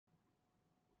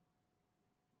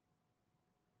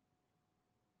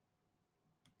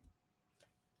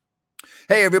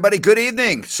Hey, everybody. Good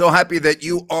evening. So happy that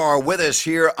you are with us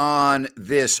here on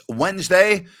this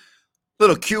Wednesday.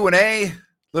 Little Q&A,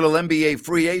 little NBA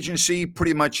free agency,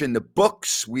 pretty much in the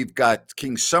books. We've got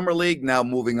Kings Summer League now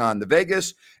moving on to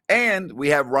Vegas, and we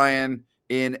have Ryan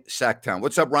in Sacktown.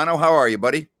 What's up, Rhino? How are you,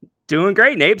 buddy? Doing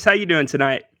great, Napes. How you doing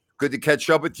tonight? Good to catch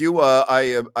up with you.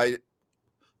 I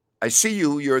see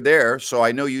you. You're there, so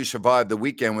I know you survived the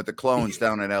weekend with the clones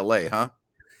down in LA, huh?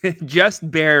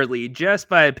 Just barely, just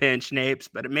by a pinch, Napes,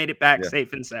 but it made it back Yeah.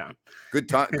 safe and sound. Good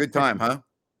time. Good time, huh?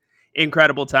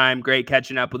 Incredible time. Great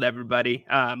catching up with everybody.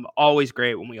 Always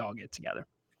great when we all get together.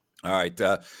 All right.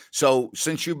 So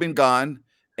since you've been gone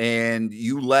and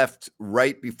you left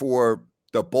right before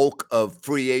the bulk of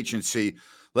free agency,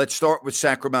 let's start with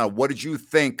Sacramento. What did you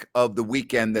think of the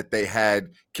weekend that they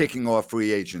had kicking off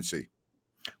free agency?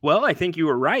 Well, I think you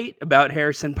were right about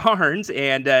Harrison Barnes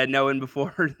and knowing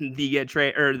before the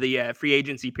trade or the free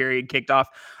agency period kicked off.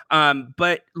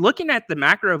 But looking at the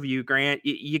macro view, Grant,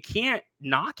 you can't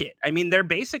knock it. I mean, they're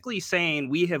basically saying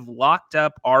we have locked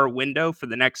up our window for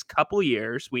the next couple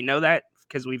years. We know that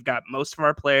because we've got most of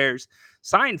our players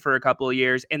signed for a couple of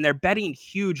years, and they're betting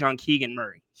huge on Keegan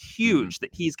Murray, Mhm. huge that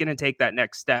he's going to take that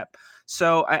next step.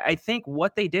 So I think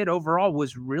what they did overall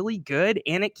was really good,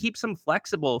 and it keeps them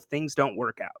flexible if things don't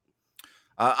work out.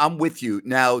 I'm with you.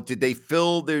 Now, did they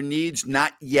fill their needs?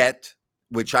 Not yet,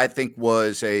 which I think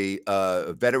was a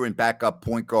veteran backup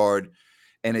point guard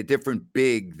and a different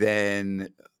big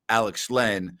than Alex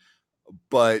Len.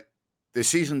 But the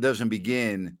season doesn't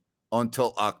begin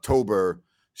until October.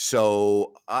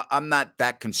 So I'm not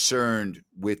that concerned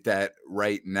with that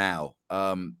right now.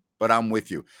 But I'm with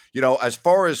you. As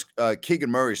far as Keegan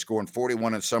Murray scoring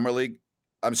 41 in Summer League,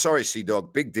 I'm sorry, Sea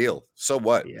Dog, big deal. So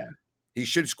what? Yeah. He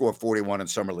should score 41 in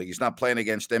Summer League. He's not playing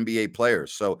against NBA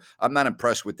players. So I'm not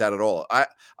impressed with that at all.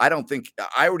 I don't think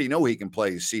I already know he can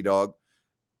play, Sea Dog.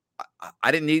 I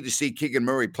didn't need to see Keegan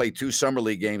Murray play 2 Summer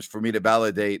League games for me to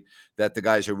validate that the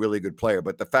guy's a really good player.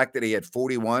 But the fact that he had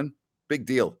 41, big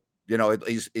deal.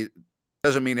 It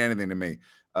doesn't mean anything to me.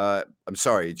 I'm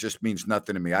sorry. It just means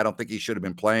nothing to me. I don't think he should have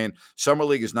been playing. Summer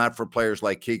League is not for players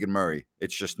like Keegan Murray.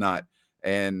 It's just not.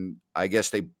 And I guess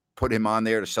they put him on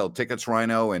there to sell tickets,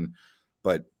 Rhino.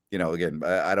 But again,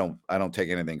 I don't take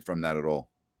anything from that at all.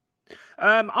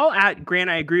 I'll add,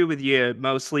 Grant, I agree with you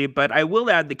mostly, but I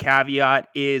will add the caveat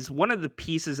is one of the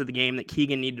pieces of the game that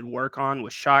Keegan needed to work on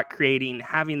was shot creating,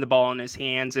 having the ball in his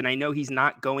hands. And I know he's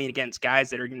not going against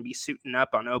guys that are going to be suiting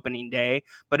up on opening day,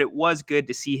 but it was good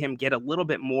to see him get a little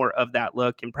bit more of that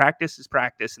look. And practice is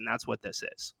practice, and that's what this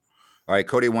is. All right,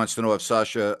 Cody wants to know if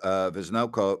Sasha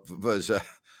Vazenkov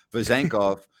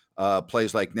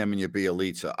plays like Nemanja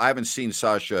Bjelica. I haven't seen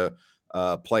Sasha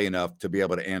play enough to be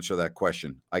able to answer that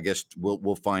question. I guess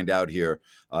we'll find out here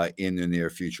in the near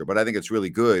future. But I think it's really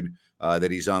good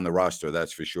that he's on the roster.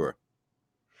 That's for sure.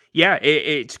 Yeah,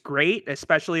 it's great,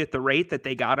 especially at the rate that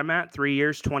they got him at 3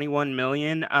 years, 21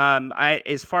 million.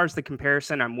 As far as the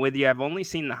comparison, I'm with you. I've only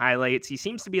seen the highlights. He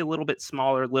seems to be a little bit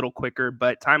smaller, a little quicker,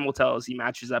 but time will tell as he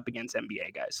matches up against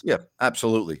NBA guys. Yeah,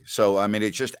 absolutely. So I mean,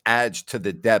 it just adds to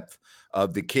the depth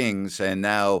of the Kings, and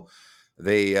now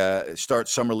they start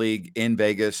summer league in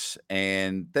Vegas,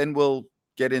 and then we'll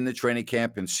get in the training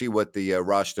camp and see what the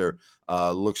roster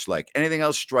looks like. Anything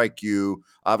else strike you?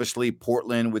 Obviously,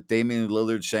 Portland with Damian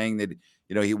Lillard saying that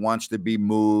he wants to be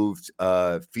moved.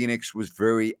 Phoenix was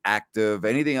very active.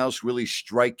 Anything else really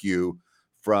strike you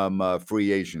from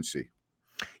free agency?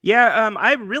 Yeah,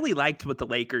 I really liked what the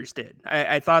Lakers did.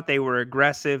 I thought they were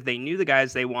aggressive. They knew the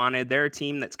guys they wanted. They're a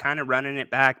team that's kind of running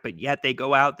it back, but yet they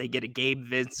go out, they get a Gabe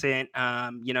Vincent.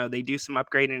 They do some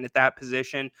upgrading at that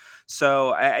position.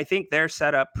 So I think they're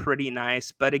set up pretty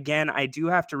nice. But again, I do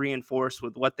have to reinforce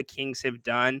with what the Kings have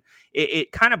done.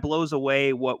 It kind of blows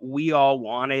away what we all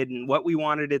wanted and what we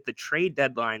wanted at the trade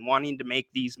deadline, wanting to make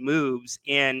these moves.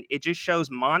 And it just shows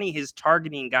Monty is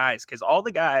targeting guys because all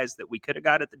the guys that we could have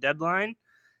got at the deadline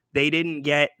they didn't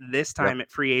get this Yep. time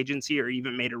at free agency or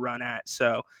even made a run at.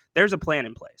 So there's a plan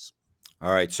in place.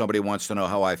 All right. Somebody wants to know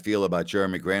how I feel about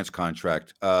Jeremy Grant's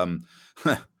contract.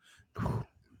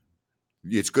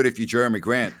 It's good if you're Jeremy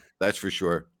Grant. That's for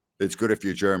sure. It's good if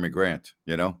you're Jeremy Grant,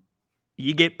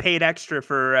 You get paid extra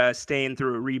for staying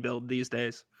through a rebuild these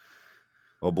days.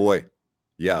 Oh boy.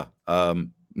 Yeah.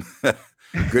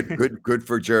 Good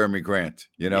for Jeremy Grant,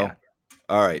 Yeah.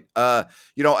 All right.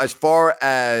 As far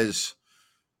as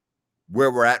where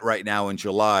we're at right now in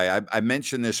July, I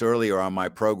mentioned this earlier on my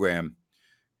program.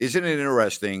 Isn't it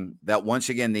interesting that once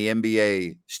again the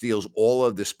NBA steals all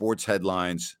of the sports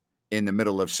headlines in the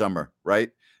middle of summer, right?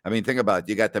 I mean, think about it.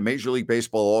 You got the Major League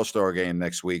Baseball All-Star game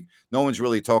next week. No one's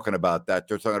really talking about that.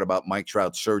 They're talking about Mike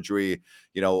Trout's surgery.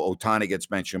 Ohtani gets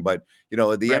mentioned, but the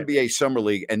Right. NBA Summer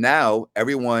League, and now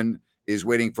everyone is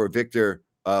waiting for Victor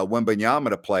Wembanyama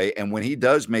to play. And when he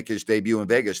does make his debut in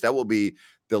Vegas, that will be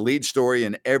the lead story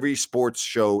in every sports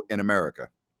show in America.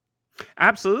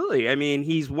 Absolutely. I mean,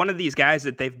 he's one of these guys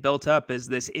that they've built up as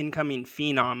this incoming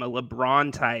phenom, a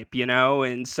LeBron type,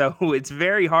 and so it's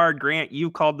very hard. Grant,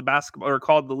 you called the basketball or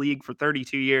called the league for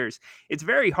 32 years. It's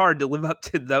very hard to live up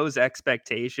to those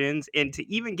expectations and to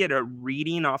even get a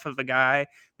reading off of a guy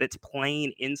that's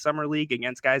playing in summer league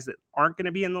against guys that aren't going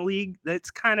to be in the league.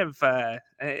 That's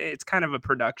it's kind of a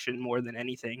production more than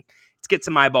anything. Let's get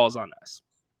some eyeballs on us.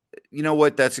 You know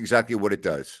what? That's exactly what it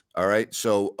does. All right.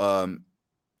 So,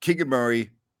 Keegan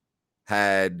Murray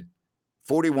had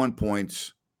 41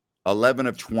 points, 11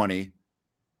 of 20.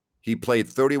 He played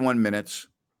 31 minutes.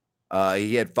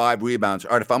 He had 5 rebounds.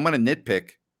 All right, if I'm going to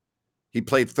nitpick, he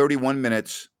played 31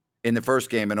 minutes in the first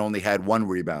game and only had 1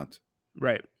 rebound.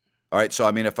 Right. All right, so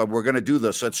I mean, if we're going to do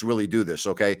this, let's really do this,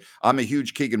 okay? I'm a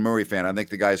huge Keegan Murray fan. I think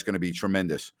the guy's going to be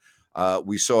tremendous.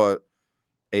 We saw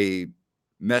a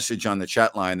message on the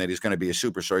chat line that he's going to be a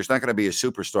superstar. He's not going to be a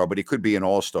superstar, but he could be an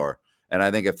all-star. And I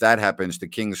think if that happens, the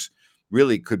Kings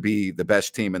really could be the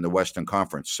best team in the Western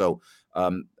Conference. So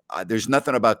there's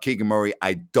nothing about Keegan Murray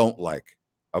I don't like.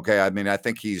 Okay, I mean, I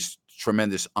think he's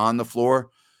tremendous on the floor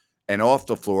and off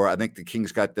the floor. I think the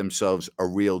Kings got themselves a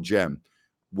real gem.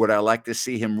 Would I like to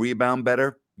see him rebound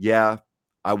better? Yeah,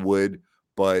 I would.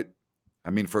 But I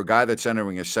mean, for a guy that's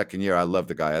entering his second year, I love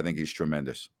the guy. I think he's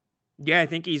tremendous. Yeah, I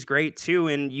think he's great too.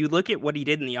 And you look at what he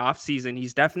did in the offseason,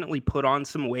 he's definitely put on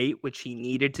some weight, which he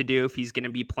needed to do if he's going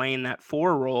to be playing that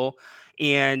 4 role.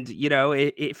 And,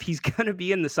 if he's going to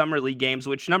be in the Summer League games,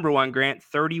 which number one, Grant,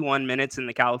 31 minutes in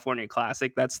the California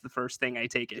Classic, that's the first thing I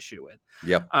take issue with.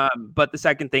 Yep. But the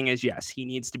second thing is, yes, he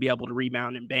needs to be able to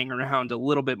rebound and bang around a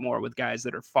little bit more with guys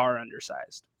that are far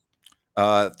undersized.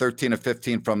 13 of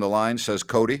 15 from the line, says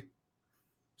Cody.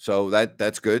 So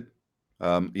that's good.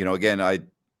 Again,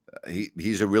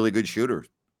 he's a really good shooter.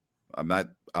 I'm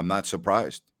not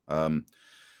surprised.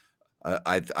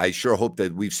 I sure hope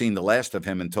that we've seen the last of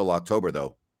him until October,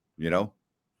 though.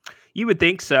 You would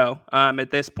think so.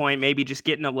 At this point, maybe just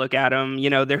getting a look at him.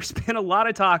 There's been a lot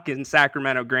of talk in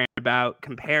Sacramento, Grant, about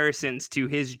comparisons to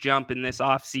his jump in this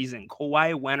offseason.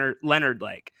 Kawhi Leonard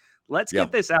like. Let's Yeah.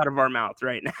 get this out of our mouth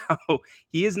right now.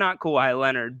 He is not Kawhi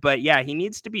Leonard, but yeah, he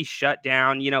needs to be shut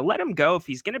down. Let him go if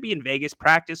he's going to be in Vegas,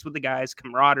 practice with the guys,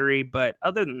 camaraderie. But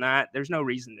other than that, there's no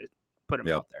reason to put him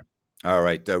out there. All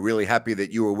right. Really happy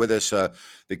that you were with us.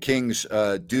 The Kings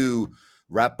do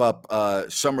wrap up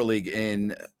Summer League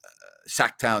in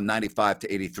Sacktown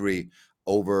 95-83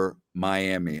 over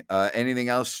Miami. Anything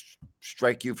else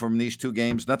strike you from these 2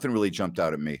 games? Nothing really jumped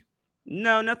out at me.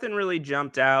 No, nothing really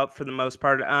jumped out for the most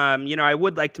part. I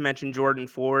would like to mention Jordan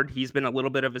Ford. He's been a little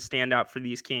bit of a standout for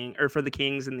for the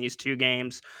Kings in these 2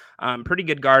 games. Pretty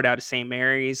good guard out of St.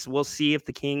 Mary's. We'll see if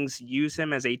the Kings use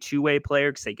him as a 2-way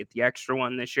player because they get the extra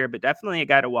one this year, but definitely a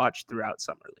guy to watch throughout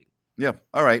Summer League. Yeah.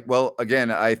 All right. Well,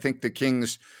 again, I think the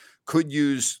Kings could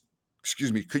use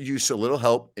a little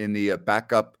help in the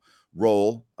backup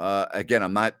role. Again,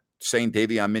 I'm not saying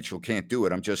Davion Mitchell can't do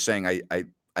it. I'm just saying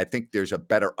I think there's a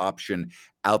better option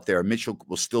out there. Mitchell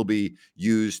will still be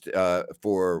used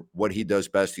for what he does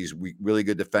best. He's a really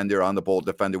good defender, on the ball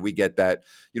defender. We get that.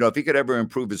 If he could ever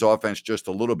improve his offense just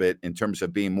a little bit in terms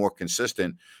of being more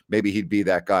consistent, maybe he'd be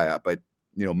that guy. But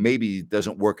maybe it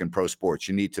doesn't work in pro sports.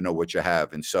 You need to know what you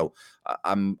have, and so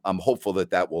I'm hopeful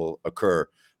that will occur.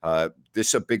 This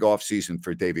is a big offseason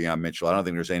for Davion Mitchell. I don't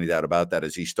think there's any doubt about that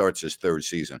as he starts his 3rd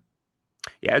season.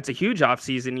 Yeah, it's a huge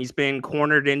offseason. He's been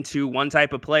cornered into one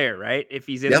type of player, right? If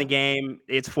he's in the game,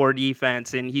 it's for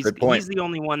defense, and he's the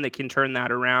only one that can turn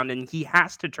that around, and he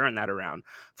has to turn that around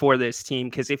for this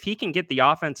team because if he can get the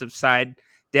offensive side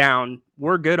down,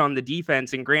 we're good on the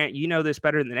defense. And Grant, you know this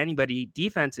better than anybody.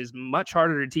 Defense is much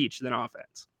harder to teach than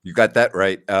offense. You got that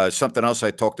right. Something else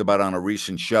I talked about on a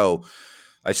recent show.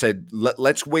 I said,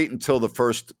 let's wait until the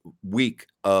first week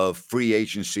of free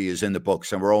agency is in the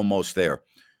books, and we're almost there.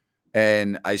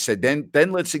 And I said,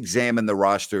 then let's examine the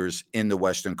rosters in the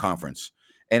Western Conference.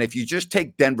 And if you just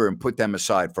take Denver and put them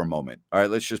aside for a moment, all right,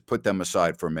 let's just put them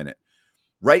aside for a minute.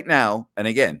 Right now, and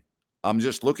again, I'm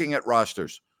just looking at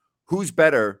rosters. Who's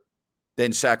better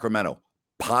than Sacramento?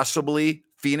 Possibly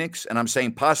Phoenix. And I'm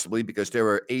saying possibly because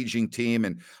they're an aging team,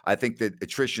 and I think that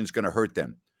attrition is going to hurt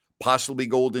them. Possibly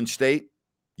Golden State.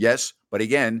 Yes. But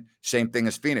again, same thing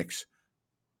as Phoenix.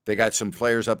 They got some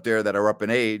players up there that are up in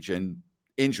age and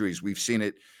injuries. We've seen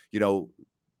it,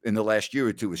 in the last year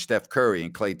or two with Steph Curry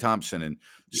and Klay Thompson. And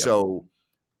Yep. so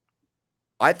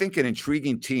I think an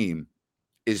intriguing team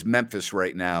is Memphis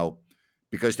right now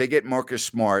because they get Marcus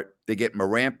Smart. They get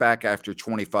Morant back after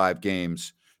 25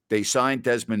 games. They signed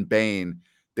Desmond Bain.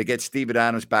 They get Steven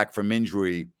Adams back from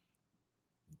injury.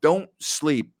 Don't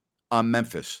sleep on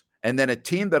Memphis. And then a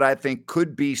team that I think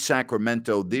could be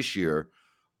Sacramento this year.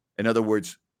 In other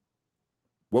words,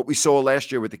 what we saw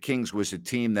last year with the Kings was a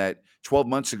team that 12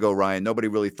 months ago, Ryan, nobody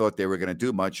really thought they were going to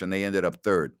do much, and they ended up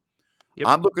third. Yep.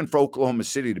 I'm looking for Oklahoma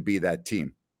City to be that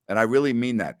team, and I really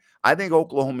mean that. I think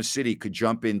Oklahoma City could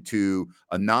jump into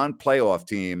a non-playoff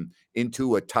team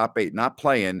into a top 8, not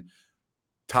playing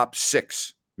top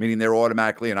 6, meaning they're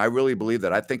automatically. And I really believe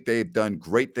that. I think they've done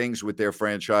great things with their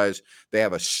franchise. They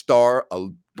have a star, a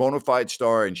bona fide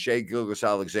star in Shai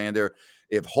Gilgeous-Alexander.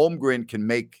 If Holmgren can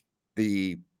make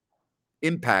the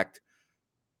impact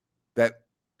that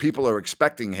people are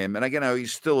expecting him, and again,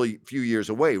 he's still a few years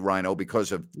away, Rhino,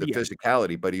 because of the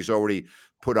physicality, but he's already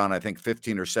put on, I think,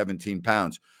 15 or 17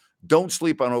 pounds. Don't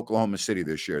sleep on Oklahoma City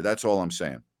this year. That's all I'm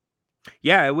saying.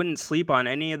 Yeah, I wouldn't sleep on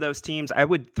any of those teams. I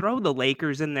would throw the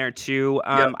Lakers in there too.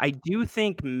 Yep. I do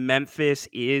think Memphis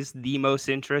is the most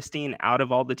interesting out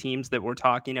of all the teams that we're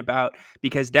talking about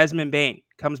because Desmond Bain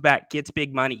comes back, gets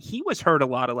big money. He was hurt a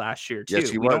lot of last year too.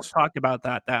 Yes, he We don't was. talk about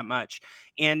that much.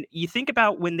 And you think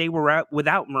about when they were out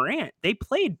without Morant, they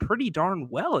played pretty darn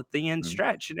well at the end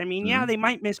stretch. And I mean, yeah, they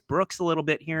might miss Brooks a little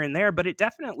bit here and there, but it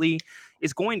definitely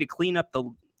is going to clean up the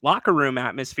locker room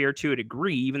atmosphere to a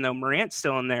degree, even though Morant's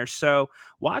still in there. So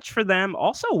watch for them.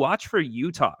 Also watch for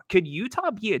Utah. Could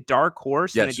Utah be a dark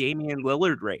horse in a Yes. Damian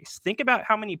Lillard race? Think about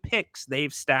how many picks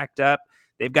they've stacked up.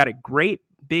 They've got a great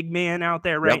big man out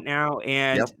there right now,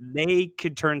 and they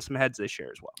could turn some heads this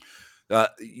year as well.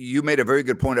 You made a very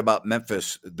good point about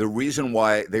Memphis. The reason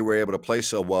why they were able to play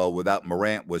so well without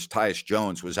Morant was Tyus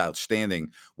Jones was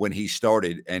outstanding when he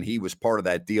started, and he was part of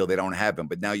that deal. They don't have him,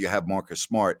 but now you have Marcus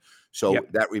Smart. So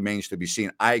that remains to be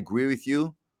seen. I agree with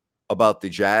you about the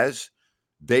Jazz.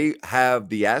 They have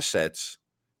the assets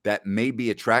that may be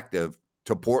attractive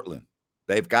to Portland.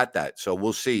 They've got that. So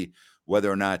we'll see whether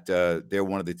or not they're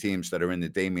one of the teams that are in the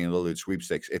Damian Lillard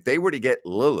sweepstakes. If they were to get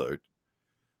Lillard,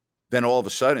 then all of a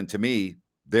sudden, to me,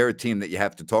 they're a team that you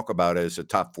have to talk about as a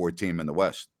top 4 team in the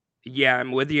West. Yeah,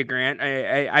 I'm with you, Grant.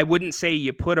 I wouldn't say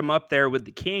you put them up there with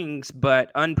the Kings,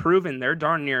 but unproven, they're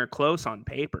darn near close on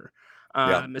paper.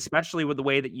 Especially with the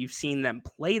way that you've seen them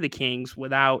play the Kings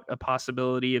without a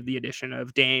possibility of the addition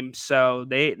of Dame. So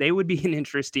they would be an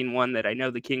interesting one that I know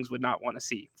the Kings would not want to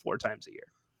see 4 times a year.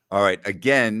 All right.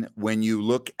 Again, when you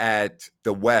look at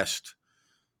the West,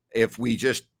 if we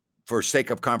just, for sake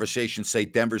of conversation, say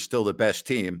Denver's still the best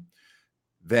team,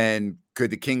 then could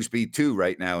the Kings be 2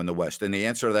 right now in the West? And the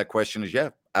answer to that question is yeah,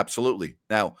 absolutely.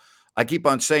 Now, I keep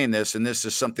on saying this, and this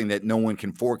is something that no one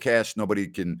can forecast, nobody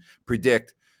can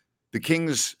predict. The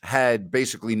Kings had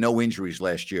basically no injuries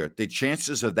last year. The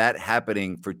chances of that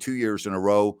happening for 2 years in a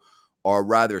row are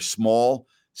rather small.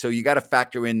 So you got to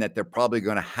factor in that they're probably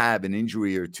going to have an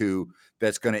injury or two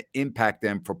that's going to impact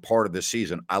them for part of the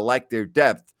season. I like their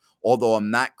depth, although I'm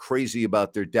not crazy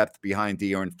about their depth behind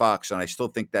De'Aaron Fox, and I still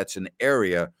think that's an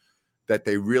area that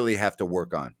they really have to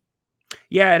work on.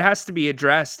 Yeah, it has to be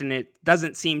addressed, and it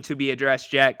doesn't seem to be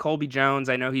addressed yet. Colby Jones,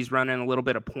 I know he's running a little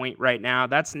bit of point right now.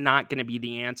 That's not going to be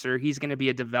the answer. He's going to be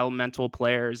a developmental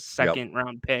player's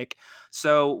second-round pick.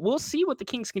 So we'll see what the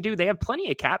Kings can do. They have plenty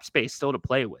of cap space still to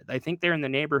play with. I think they're in the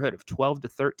neighborhood of 12 to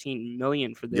 13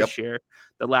 million for this year,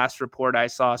 the last report I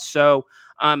saw. So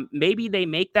maybe they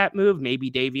make that move.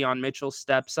 Maybe Davion Mitchell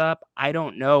steps up. I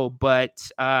don't know, but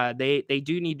they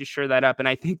do need to shore that up. And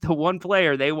I think the one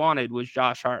player they wanted was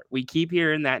Josh Hart. We keep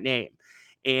hearing that name.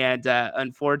 And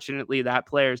unfortunately, that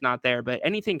player is not there, but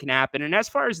anything can happen. And as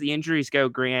far as the injuries go,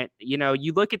 Grant,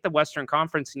 you look at the Western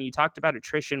Conference and you talked about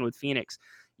attrition with Phoenix.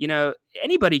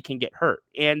 Anybody can get hurt.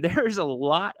 And there's a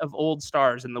lot of old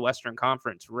stars in the Western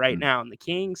Conference right now. And the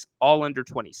Kings, all under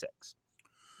 26.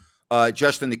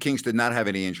 Justin, the Kings did not have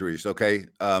any injuries, okay?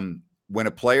 When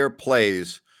a player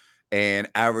plays and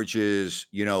averages,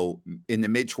 in the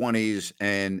mid-20s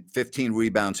and 15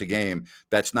 rebounds a game,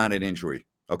 that's not an injury,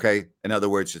 okay? In other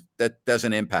words, that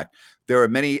doesn't impact. There are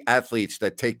many athletes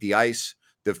that take the ice,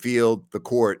 the field, the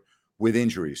court with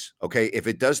injuries, okay? If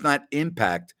it does not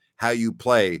impact how you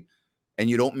play and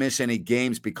you don't miss any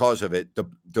games because of it,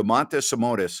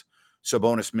 Domantas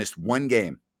Sabonis missed 1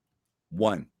 game.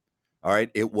 1. All right.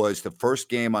 It was the first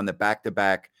game on the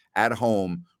back-to-back at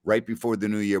home right before the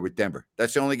new year with Denver.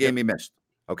 That's the only game he missed.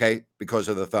 Okay. Because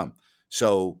of the thumb.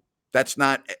 So that's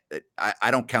not, I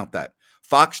don't count that.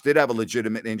 Fox did have a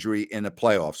legitimate injury in the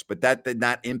playoffs, but that did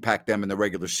not impact them in the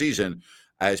regular season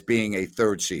as being a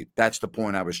third seed. That's the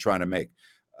point I was trying to make.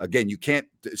 Again, you can't.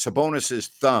 Sabonis's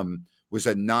thumb was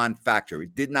a non-factor.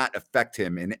 It did not affect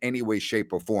him in any way,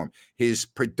 shape, or form. His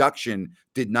production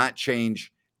did not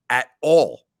change at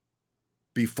all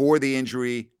before the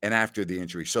injury and after the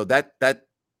injury. So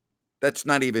that's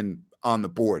not even on the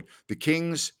board. The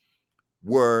Kings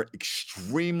were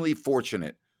extremely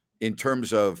fortunate in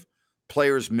terms of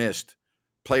player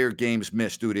games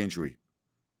missed due to injury.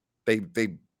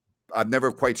 I've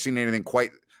never seen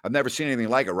anything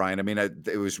like it, Ryan. I mean,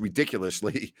 it was ridiculous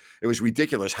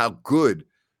how good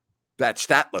that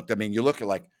stat looked. I mean, you look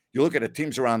at the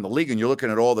teams around the league and you're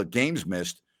looking at all the games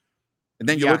missed, and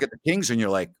then you look at the Kings and you're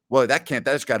like, well,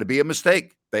 that's got to be a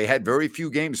mistake. They had very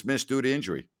few games missed due to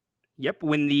injury. Yep.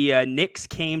 When the Knicks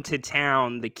came to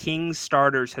town, the Kings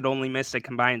starters had only missed a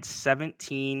combined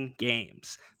 17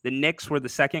 games. The Knicks were the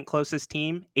second closest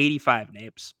team, 85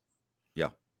 Napes. Yeah.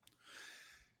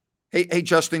 Hey,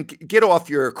 Justin, get off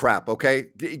your crap, okay?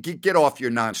 Get off your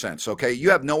nonsense, okay? You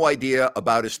have no idea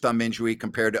about his thumb injury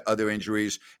compared to other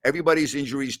injuries. Everybody's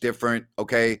injury is different,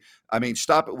 okay? I mean,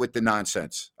 stop it with the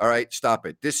nonsense, all right? Stop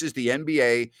it. This is the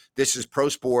NBA. This is pro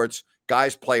sports.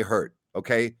 Guys play hurt,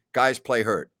 okay? Guys play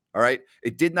hurt, all right?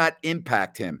 It did not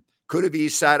impact him. Could have he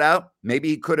sat out? Maybe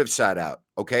he could have sat out,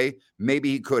 okay?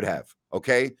 Maybe he could have,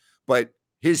 okay? But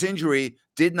his injury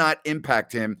did not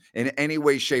impact him in any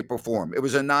way, shape, or form. It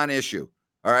was a non-issue,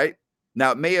 all right?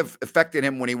 Now, it may have affected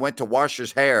him when he went to wash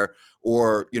his hair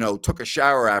or, took a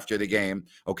shower after the game,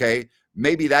 okay?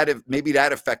 Maybe that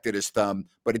affected his thumb,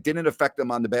 but it didn't affect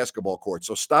him on the basketball court.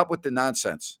 So stop with the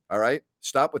nonsense, all right?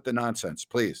 Stop with the nonsense,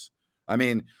 please. I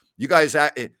mean, you guys,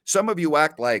 some of you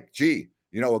act like, gee,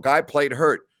 a guy played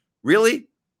hurt. Really?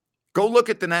 Go look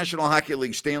at the National Hockey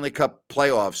League Stanley Cup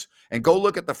playoffs and go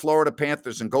look at the Florida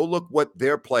Panthers and go look what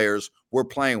their players were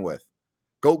playing with.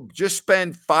 Go just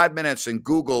spend 5 minutes and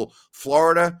Google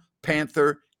Florida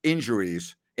Panther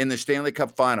injuries in the Stanley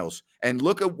Cup finals and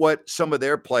look at what some of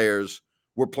their players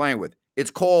were playing with.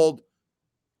 It's called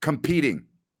competing,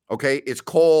 okay? It's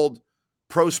called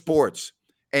pro sports.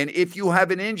 And if you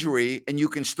have an injury and you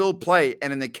can still play,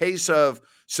 and in the case of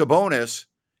Sabonis,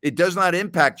 it does not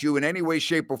impact you in any way,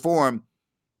 shape, or form,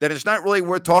 then it's not really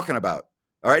worth talking about.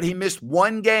 All right. He missed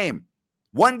one game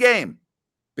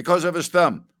because of his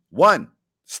thumb. One.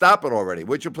 Stop it already,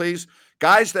 would you please?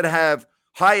 Guys that have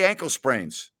high ankle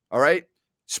sprains, all right,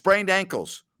 sprained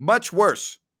ankles, much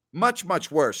worse, much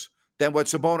worse than what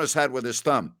Sabonis had with his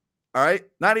thumb. All right.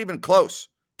 Not even close.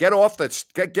 Get off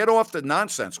the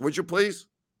nonsense, would you please?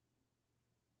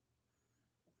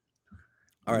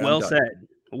 All right. Well said.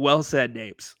 Well said,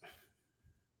 Napes.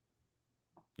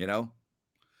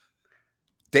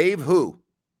 Dave who?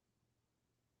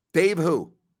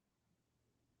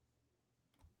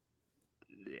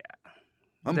 Yeah.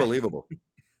 Unbelievable.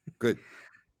 Good.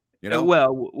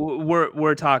 Well,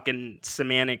 we're talking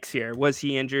semantics here. Was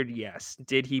he injured? Yes.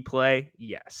 Did he play?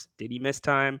 Yes. Did he miss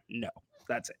time? No.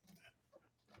 That's it.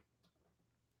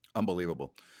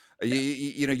 Unbelievable.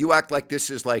 You act like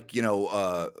this is like,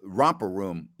 romper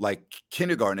room, like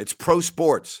kindergarten. It's pro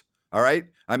sports. All right.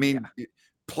 I mean,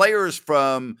 players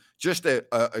from just a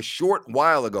short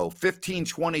while ago, 15,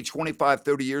 20, 25,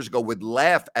 30 years ago would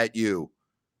laugh at you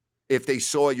if they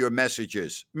saw your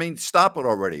messages. I mean, stop it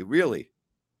already. Really.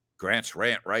 Grant's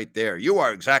rant right there. You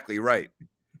are exactly right.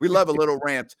 We love a little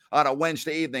rant on a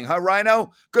Wednesday evening. Huh,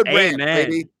 Rhino? Good rant,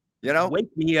 baby.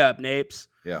 Wake me up, Napes.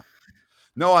 Yeah.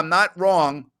 No, I'm not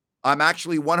wrong. I'm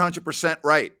actually 100%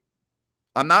 right.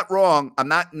 I'm not wrong. I'm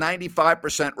not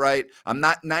 95% right. I'm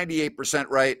not 98%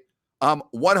 right. I'm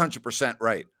 100%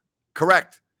 right.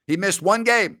 Correct. He missed one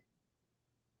game.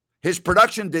 His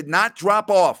production did not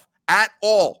drop off at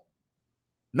all.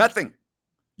 Nothing.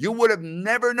 You would have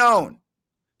never known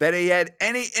that he had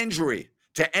any injury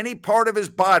to any part of his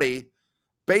body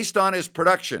based on his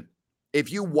production.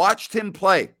 If you watched him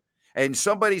play and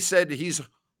somebody said he's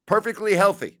perfectly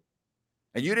healthy,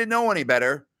 and you didn't know any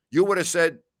better, you would have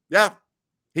said, yeah,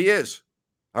 he is.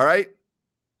 All right.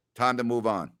 Time to move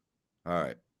on. All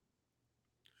right.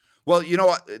 Well,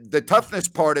 the toughness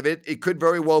part of it could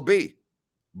very well be.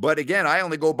 But again, I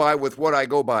only go by with what I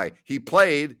go by. He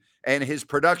played and his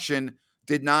production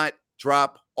did not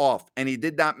drop off and he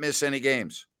did not miss any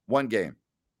games. One game.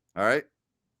 All right.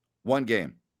 One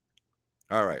game.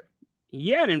 All right.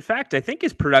 Yeah. And in fact, I think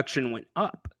his production went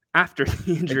up after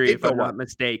the injury, if I'm not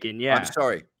mistaken. Yeah. I'm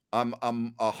sorry. I'm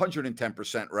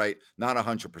 110% right, not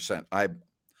 100%.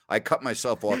 I cut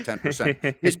myself off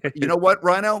 10%. You know what,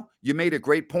 Rhino? You made a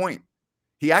great point.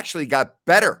 He actually got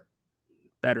better.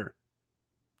 Better.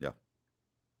 Yeah.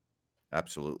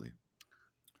 Absolutely.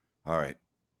 All right.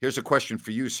 Here's a question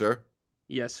for you, sir.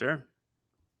 Yes, sir.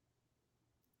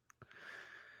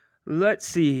 Let's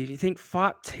see. Do you think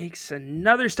Fop takes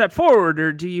another step forward,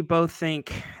 or do you both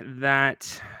think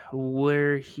that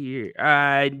we're here?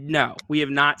 No, we have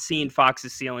not seen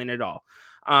Fox's ceiling at all.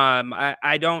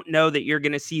 I don't know that you're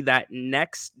going to see that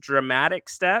next dramatic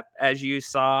step as you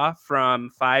saw from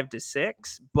 5 to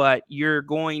 6, but you're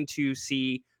going to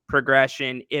see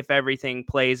progression if everything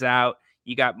plays out.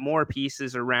 You got more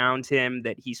pieces around him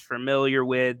that he's familiar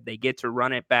with. They get to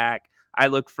run it back. I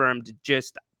look for him to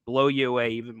just blow you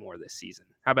away even more this season.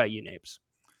 How about you, Napes?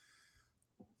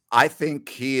 I think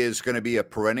he is going to be a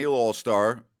perennial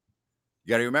all-star. You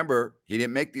got to remember, he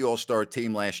didn't make the all-star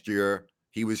team last year.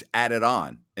 He was added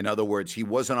on. In other words, he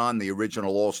wasn't on the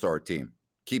original all-star team.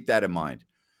 Keep that in mind.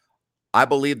 I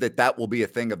believe that that will be a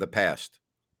thing of the past.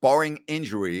 Barring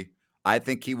injury, I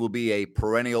think he will be a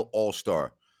perennial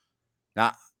all-star.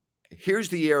 Now, here's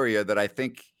the area that I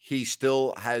think he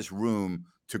still has room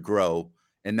to grow,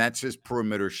 and that's his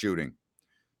perimeter shooting.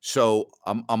 So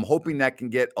I'm hoping that can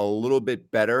get a little bit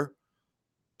better,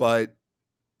 but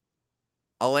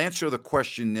I'll answer the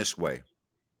question this way.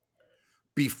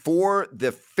 Before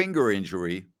the finger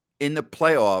injury in the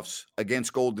playoffs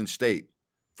against Golden State,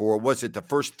 for was it the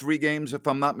first 3 games, if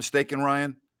I'm not mistaken,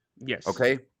 Ryan? Yes.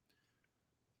 Okay.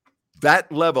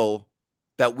 That level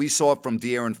that we saw from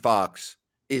De'Aaron Fox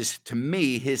is, to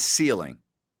me, his ceiling.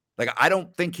 Like, I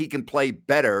don't think he can play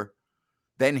better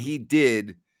than he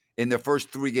did in the first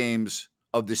 3 games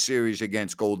of the series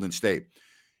against Golden State.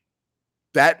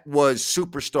 That was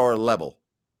superstar level.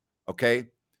 Okay.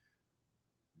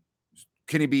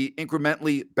 Can he be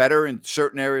incrementally better in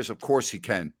certain areas? Of course he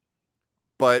can.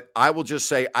 But I will just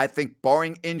say, I think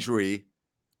barring injury,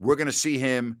 we're going to see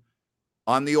him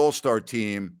on the All-Star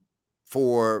team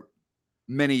for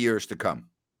many years to come.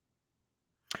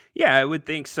 Yeah, I would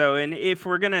think so. And if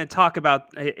we're going to talk about,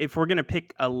 if we're going to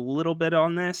pick a little bit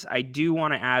on this, I do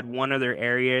want to add one other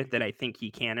area that I think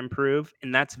he can improve,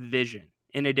 and that's vision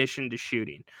in addition to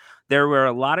shooting. There were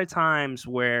a lot of times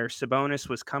where Sabonis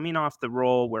was coming off the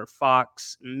roll where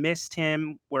Fox missed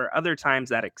him, where other times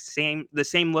that the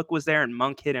same look was there and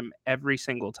Monk hit him every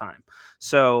single time.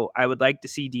 So I would like to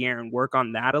see De'Aaron work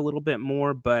on that a little bit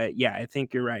more. But yeah, I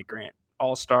think you're right, Grant.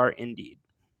 All-star indeed.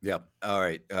 Yeah. All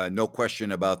right. No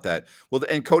question about that. Well,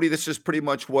 and Cody, this is pretty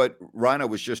much what Rhino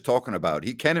was just talking about.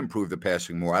 He can improve the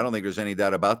passing more. I don't think there's any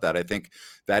doubt about that. I think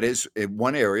that is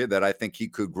one area that I think he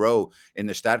could grow in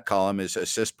the stat column is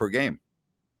assists per game.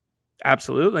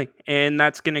 Absolutely. And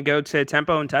that's going to go to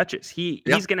tempo and touches.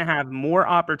 Yeah. He's going to have more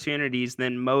opportunities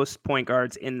than most point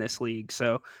guards in this league.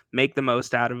 So make the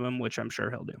most out of him, which I'm sure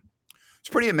he'll do. It's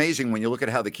pretty amazing when you look at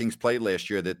how the Kings played last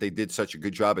year that they did such a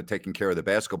good job at taking care of the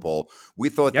basketball. We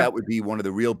thought Yeah. that would be one of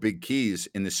the real big keys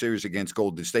in the series against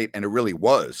Golden State, and it really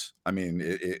was. I mean,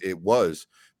 it was.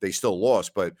 They still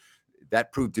lost, but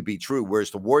that proved to be true. Whereas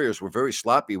the Warriors were very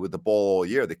sloppy with the ball all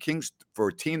year. The Kings, for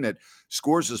a team that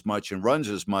scores as much and runs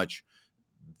as much,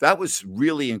 that was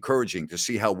really encouraging to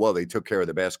see how well they took care of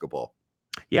the basketball.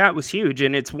 Yeah, it was huge.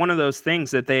 And it's one of those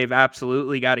things that they've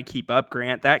absolutely got to keep up,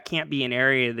 Grant. That can't be an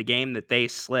area of the game that they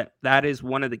slip. That is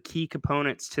one of the key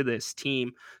components to this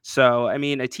team. So, I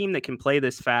mean, a team that can play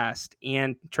this fast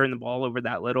and turn the ball over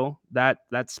that little,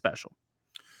 that's special.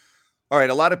 All right.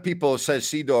 A lot of people, says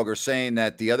Sea Dog, are saying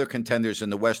that the other contenders in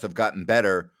the West have gotten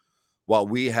better while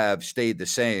we have stayed the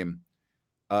same.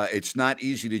 It's not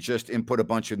easy to just input a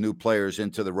bunch of new players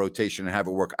into the rotation and have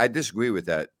it work. I disagree with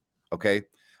that. Okay.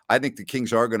 I think the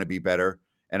Kings are going to be better,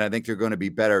 and I think they're going to be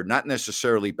better, not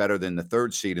necessarily better than the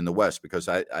 3rd seed in the West, because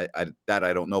I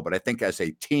don't know. But I think as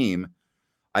a team,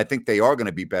 I think they are going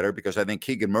to be better because I think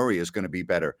Keegan Murray is going to be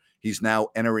better. He's now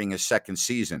entering his 2nd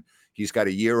season. He's got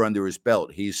a year under his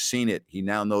belt. He's seen it. He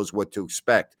now knows what to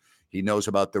expect. He knows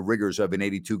about the rigors of an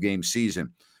 82-game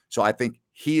season. So I think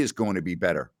he is going to be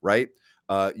better, right?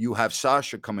 You have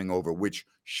Sasha coming over, which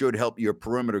should help your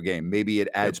perimeter game. Maybe it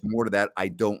adds more to that. I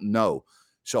don't know.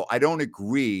 So I don't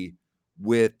agree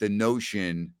with the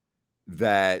notion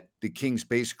that the Kings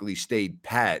basically stayed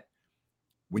pat.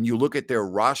 When you look at their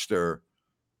roster,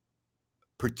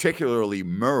 particularly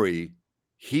Murray,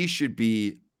 he should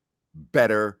be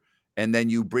better. And then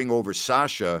you bring over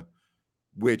Sasha,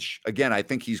 which again, I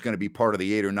think he's going to be part of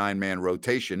the 8 or 9 man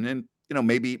rotation. And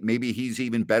maybe he's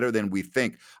even better than we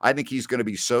think. I think he's going to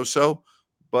be so-so,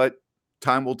 but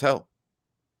time will tell.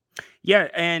 Yeah,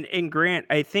 and Grant,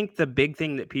 I think the big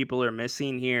thing that people are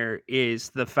missing here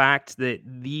is the fact that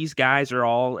these guys are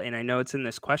all, and I know it's in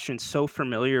this question, so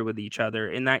familiar with each other,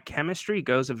 and that chemistry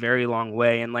goes a very long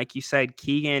way. And like you said,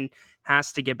 Keegan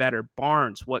has to get better.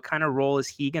 Barnes, what kind of role is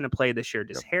he going to play this year?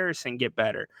 Does Yep. Harrison get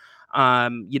better?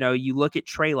 You look at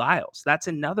Trey Lyles. That's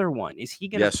another one. Is he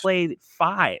going to Yes. play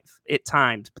five at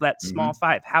times? That small Mhm.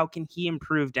 five. How can he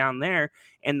improve down there?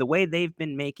 And the way they've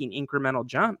been making incremental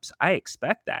jumps, I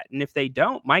expect that. And if they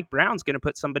don't, Mike Brown's going to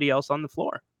put somebody else on the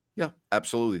floor. Yeah,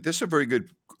 absolutely. This is a very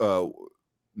good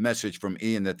message from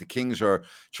Ian that the Kings are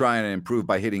trying to improve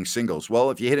by hitting singles.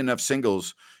 Well, if you hit enough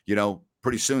singles,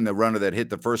 pretty soon the runner that hit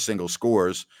the first single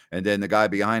scores, and then the guy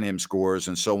behind him scores,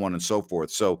 and so on and so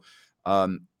forth. So,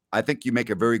 I think you make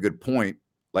a very good point.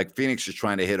 Like Phoenix is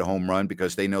trying to hit a home run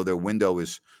because they know their window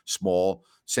is small.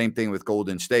 Same thing with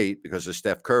Golden State because of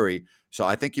Steph Curry. So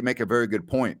I think you make a very good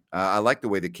point. I like the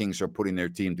way the Kings are putting their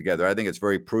team together. I think it's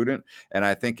very prudent, and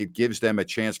I think it gives them a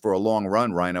chance for a long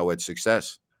run, Rhino, at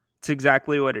success. It's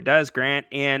exactly what it does, Grant.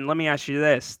 And let me ask you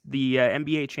this: the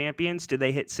NBA champions, do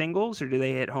they hit singles or do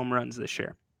they hit home runs this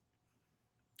year?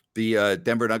 The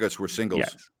Denver Nuggets were singles.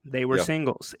 Yes, they were Yeah,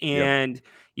 singles. yeah, And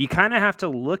you kind of have to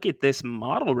look at this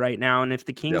model right now. And if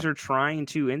the yeah, Kings are trying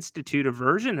to institute a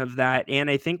version of that, and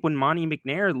I think when Monty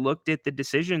McNair looked at the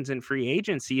decisions in free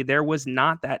agency, there was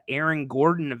not that Aaron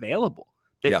Gordon available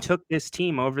that yeah. took this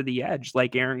team over the edge,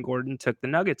 like Aaron Gordon took the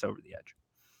Nuggets over the edge.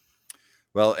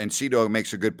 Well, and Dog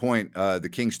makes a good point. The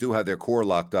Kings do have their core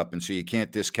locked up, and so you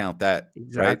can't discount that,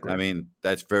 right? I Exactly. mean,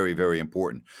 that's very, very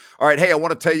important. All right, hey, I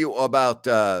want to tell you about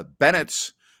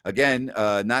Bennett's again.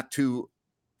 Not too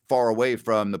far away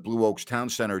from the Blue Oaks Town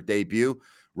Center debut,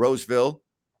 Roseville,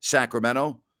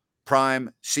 Sacramento,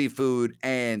 prime seafood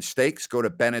and steaks. Go to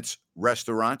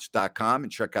Bennett'sRestaurants.com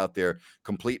and check out their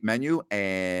complete menu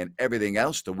and everything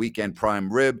else. The weekend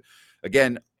prime rib,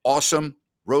 again, awesome.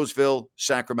 Roseville,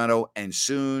 Sacramento, and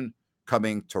soon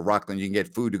coming to Rockland. You can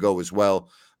get food to go as well.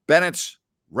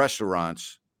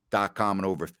 Bennett'sRestaurants.com and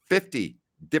over 50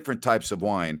 different types of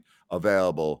wine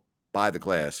available by the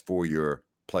glass for your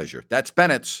pleasure. That's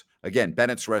Bennett's. Again,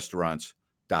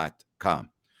 Bennett'sRestaurants.com.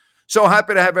 So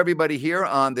happy to have everybody here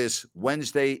on this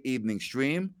Wednesday evening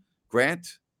stream.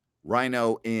 Grant,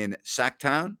 Rhino in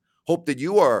Sacktown. Hope that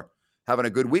you are having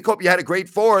a good week. Hope you had a great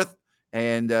 4th.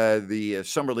 And the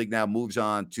Summer League now moves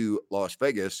on to Las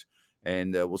Vegas,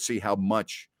 and we'll see how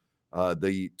much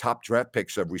the top draft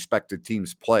picks of respective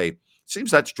teams play.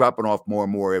 Seems that's dropping off more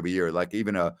and more every year. Like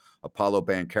even Apollo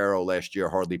Banchero last year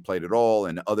hardly played at all,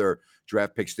 and other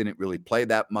draft picks didn't really play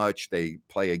that much. They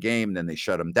play a game, then they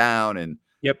shut them down, and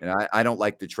Yep. I don't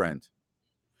like the trend.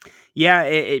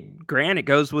 Yeah, Grant, it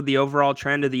goes with the overall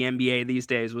trend of the NBA these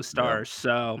days with Yeah. stars.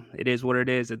 So it is what it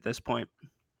is at this point.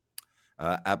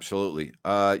 Absolutely.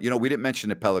 We didn't mention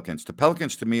the Pelicans. The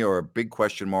Pelicans to me are a big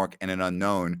question mark and an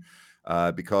unknown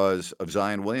because of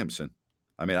Zion Williamson.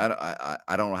 I mean,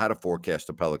 I don't know how to forecast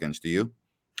the Pelicans. Do you?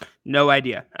 No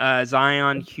idea.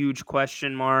 Zion, huge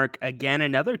question mark. Again,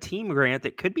 another team, Grant,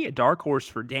 that could be a dark horse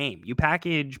for Dame. You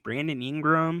package Brandon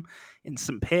Ingram and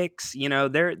some picks,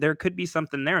 there could be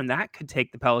something there, and that could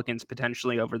take the Pelicans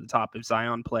potentially over the top if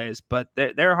Zion plays. But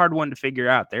they're a hard one to figure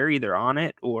out. They're either on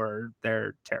it or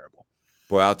they're terrible.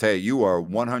 Boy, I'll tell you, you are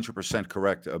 100%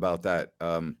 correct about that.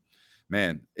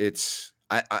 Man, it's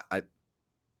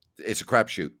it's a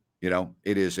crapshoot.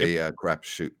 It is Yep. a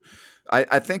crapshoot.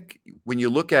 I think when you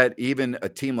look at even a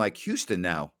team like Houston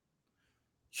now,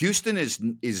 Houston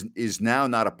is now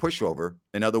not a pushover.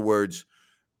 In other words,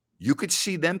 you could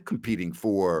see them competing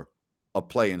for a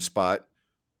play-in spot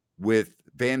with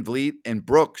Van Vliet and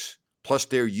Brooks, plus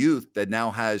their youth that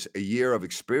now has a year of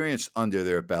experience under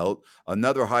their belt,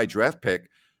 another high draft pick.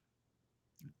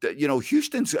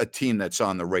 Houston's a team that's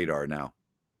on the radar now.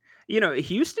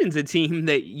 Houston's a team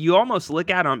that you almost look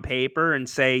at on paper and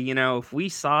say, if we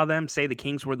saw them, say the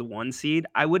Kings were the 1 seed,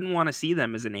 I wouldn't want to see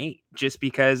them as an 8 just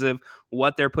because of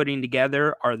what they're putting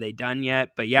together. Are they done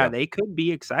yet? But yeah, Yeah. they could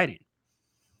be exciting.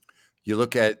 You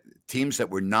look at teams that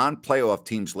were non-playoff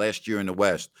teams last year in the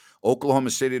West.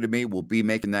 Oklahoma City, to me, will be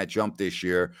making that jump this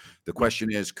year. The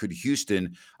question is, could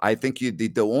Houston? I think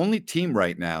the only team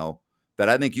right now that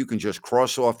I think you can just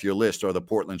cross off your list are the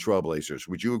Portland Trailblazers.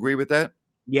 Would you agree with that?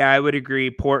 Yeah, I would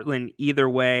agree. Portland either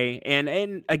way.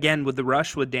 And again, with the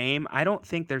rush with Dame, I don't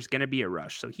think there's going to be a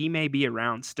rush. So he may be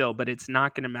around still, but it's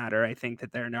not going to matter. I think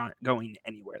that they're not going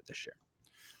anywhere this year.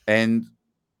 And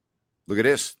look at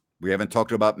this. We haven't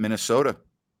talked about Minnesota.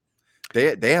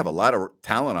 They have a lot of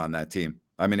talent on that team.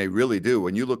 I mean, they really do.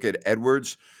 When you look at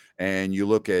Edwards and you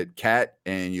look at Cat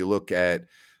and you look at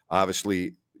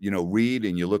obviously, Reed,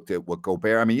 and you looked at what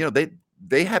Gobert. I mean,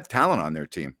 they have talent on their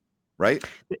team, right?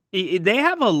 They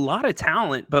have a lot of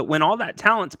talent, but when all that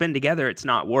talent's been together, it's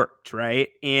not worked, right?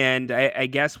 And I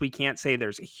guess we can't say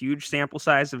there's a huge sample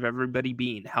size of everybody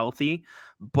being healthy,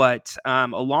 but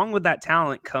along with that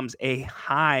talent comes a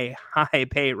high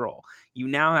payroll. You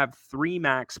now have three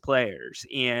max players,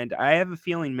 and I have a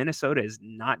feeling Minnesota is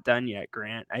not done yet,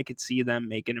 Grant. I could see them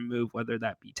making a move, whether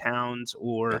that be Towns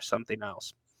or Yeah. something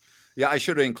else. Yeah, I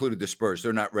should have included the Spurs.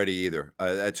 They're not ready either.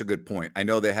 That's a good point. I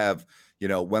know they have,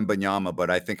 Wembanyama, but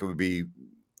I think it would be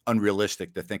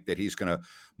unrealistic to think that he's going to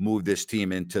move this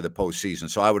team into the postseason.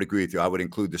 So I would agree with you. I would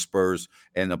include the Spurs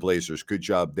and the Blazers. Good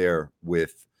job there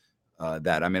with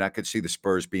that. I mean, I could see the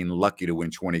Spurs being lucky to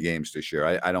win 20 games this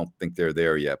year. I don't think they're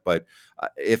there yet. But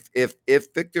if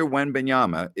Victor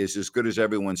Wembanyama is as good as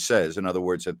everyone says, in other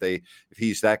words, if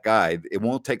he's that guy, it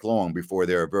won't take long before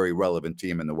they're a very relevant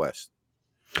team in the West.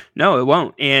 No, it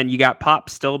won't. And you got Pop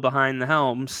still behind the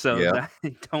helm, so Yeah.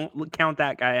 that don't count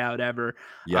that guy out ever.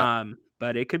 Yeah.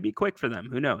 But it could be quick for them.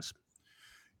 Who knows?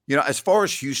 As far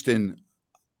as Houston,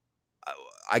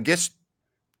 I guess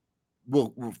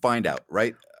we'll find out,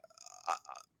 right? Uh,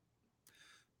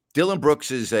 Dylan Brooks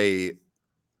is a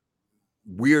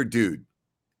weird dude,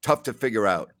 tough to figure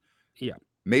out. Yeah.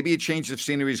 Maybe a change of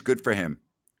scenery is good for him.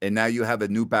 And now you have a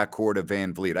new backcourt of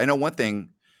Van Vliet. I know one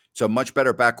thing, it's a much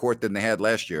better backcourt than they had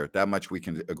last year. That much we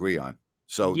can agree on.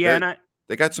 So Yeah, and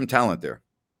they got some talent there.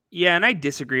 yeah, and I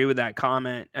disagree with that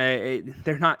comment.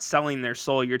 They're not selling their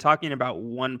soul. You're talking about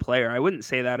one player. I wouldn't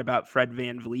say that about Fred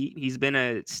Van Vliet. He's been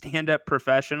a stand-up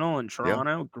professional in Yeah.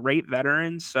 Toronto, great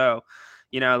veteran. So,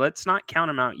 let's not count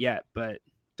him out yet, but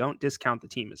don't discount the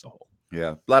team as a whole.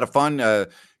 Yeah, a lot of fun.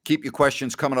 Keep your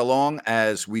questions coming along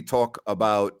as we talk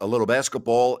about a little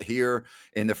basketball here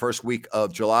in the first week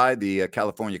of July, the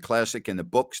California Classic in the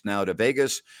books, now to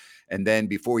Vegas. And then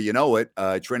before you know it,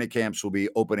 training camps will be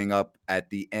opening up at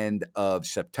the end of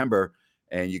September,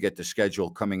 and you get the schedule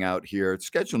coming out here. The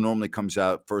schedule normally comes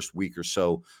out first week or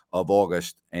so of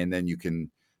August, and then you can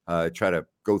try to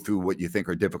go through what you think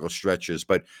are difficult stretches.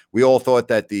 But we all thought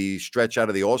that the stretch out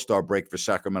of the All-Star break for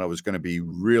Sacramento was going to be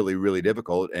really, really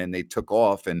difficult, and they took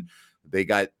off, and they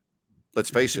got, let's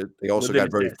face it, they also got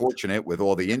very fortunate with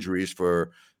all the injuries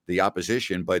for the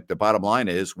opposition. But the bottom line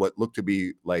is what looked to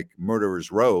be like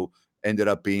murderer's row ended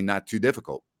up being not too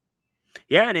difficult.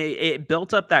 Yeah, and it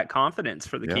built up that confidence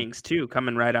for the Yeah. Kings too,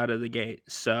 coming right out of the gate.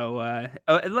 So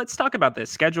let's talk about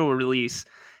this schedule release.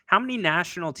 How many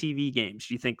national TV games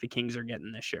do you think the Kings are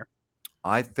getting this year?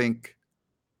 I think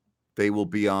they will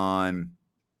be on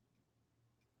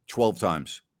 12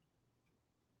 times.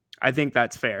 I think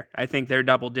that's fair. I think they're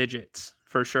double digits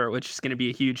for sure, which is going to be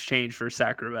a huge change for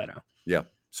Sacramento. Yeah.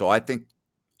 So I think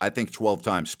 12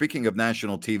 times. Speaking of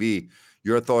national TV,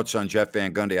 your thoughts on Jeff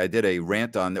Van Gundy? I did a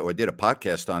rant on, or did a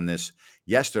podcast on this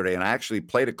yesterday, and I actually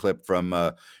played a clip from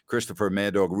Christopher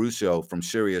Mad Dog Russo from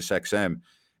Sirius XM,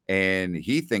 and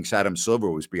he thinks Adam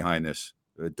Silver was behind this.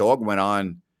 The dog went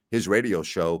on his radio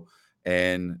show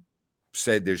and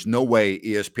said there's no way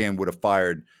ESPN would have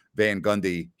fired Van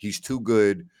Gundy. He's too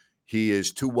good. He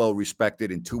is too well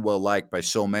respected and too well liked by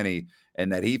so many, and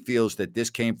that he feels that this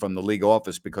came from the league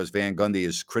office because Van Gundy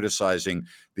is criticizing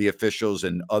the officials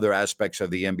and other aspects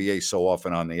of the NBA so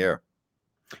often on the air.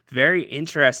 Very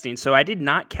interesting. So I did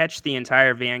not catch the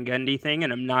entire Van Gundy thing,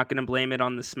 and I'm not going to blame it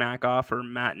on the smack off or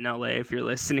Matt in LA if you're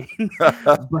listening.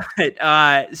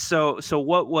 But so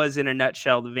what was in a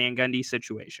nutshell the Van Gundy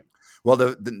situation?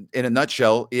 Well, in a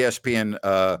nutshell,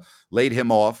 ESPN laid him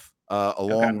off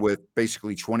along with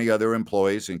basically 20 other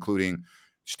employees, including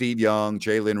Steve Young,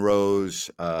 Jalen Rose,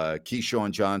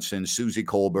 Keyshawn Johnson, Susie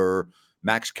Colbert,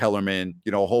 Max Kellerman,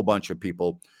 a whole bunch of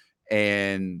people.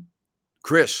 And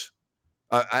Chris,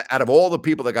 out of all the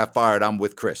people that got fired, I'm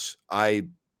with Chris. I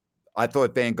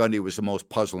thought Van Gundy was the most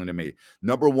puzzling to me.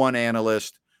 Number one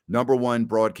analyst, number one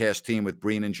broadcast team with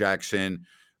Breen and Jackson.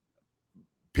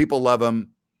 People love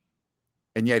him,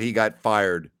 and yet he got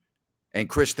fired. And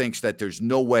Chris thinks that there's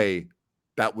no way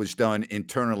that was done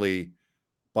internally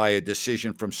by a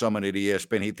decision from someone at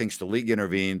ESPN. He thinks the league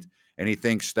intervened, and he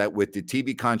thinks that with the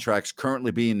TV contracts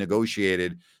currently being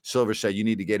negotiated, Silver said, you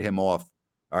need to get him off.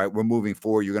 All right, we're moving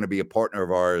forward. You're going to be a partner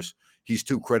of ours. He's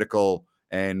too critical,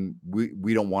 and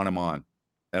we don't want him on.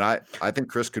 And I think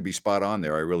Chris could be spot on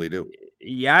there. I really do.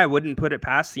 Yeah, I wouldn't put it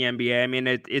past the NBA. I mean,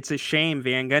 it's a shame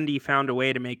Van Gundy found a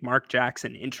way to make Mark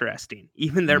Jackson interesting,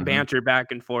 even their banter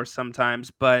back and forth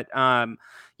sometimes. But,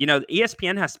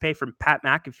 ESPN has to pay for Pat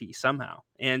McAfee somehow.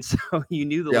 And so you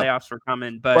knew the layoffs were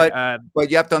coming. But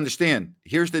you have to understand,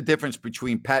 here's the difference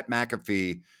between Pat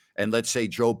McAfee and, let's say,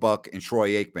 Joe Buck and Troy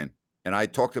Aikman. And I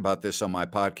talked about this on my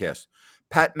podcast.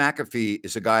 Pat McAfee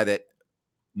is a guy that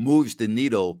moves the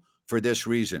needle for this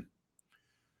reason.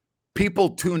 People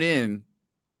tune in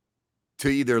to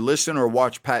either listen or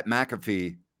watch Pat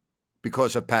McAfee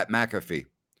because of Pat McAfee.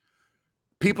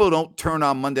 People don't turn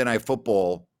on Monday Night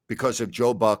Football because of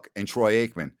Joe Buck and Troy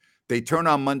Aikman. They turn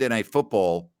on Monday Night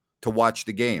Football to watch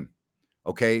the game.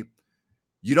 Okay?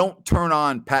 You don't turn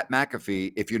on Pat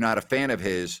McAfee if you're not a fan of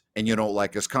his and you don't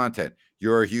like his content.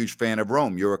 You're a huge fan of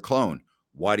Rome. You're a clone.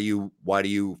 Why do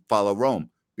you follow Rome?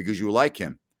 Because you like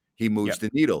him. He moves the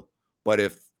needle. But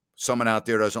if someone out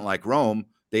there doesn't like Rome,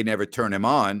 they never turn him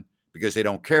on because they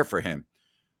don't care for him.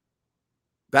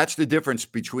 That's the difference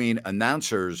between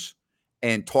announcers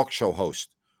and talk show hosts.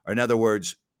 In other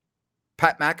words,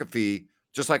 Pat McAfee,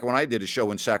 just like when I did a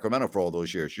show in Sacramento for all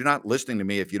those years, you're not listening to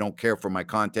me if you don't care for my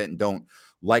content and don't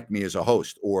like me as a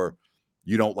host, or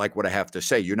you don't like what I have to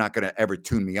say. You're not going to ever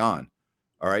tune me on.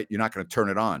 All right. You're not going to turn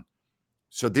it on.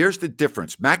 So there's the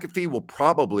difference. McAfee will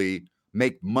probably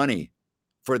make money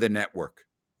for the network.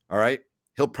 All right.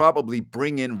 He'll probably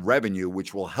bring in revenue,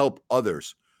 which will help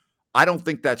others. I don't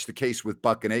think that's the case with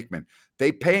Buck and Aikman.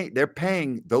 They're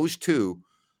paying those two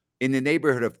in the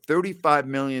neighborhood of $35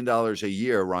 million a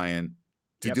year, Ryan,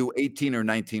 to do 18 or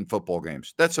 19 football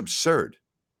games. That's absurd.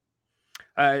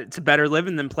 It's a better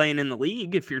living than playing in the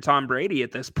league if you're Tom Brady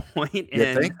at this point,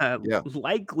 and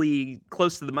likely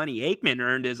close to the money Aikman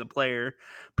earned as a player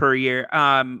per year.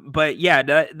 But yeah,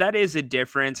 that is a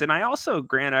difference. And I also,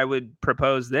 Grant, I would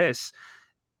propose this.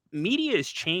 Media is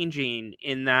changing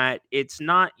in that it's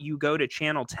not you go to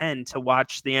channel 10 to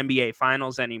watch the NBA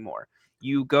finals anymore.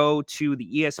 You go to the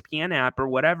ESPN app or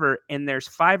whatever, and there's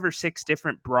 5 or 6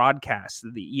 different broadcasts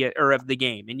of the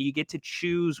game, and you get to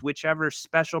choose whichever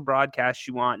special broadcast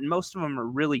you want. And most of them are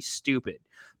really stupid.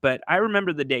 But I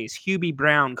remember the days, Hubie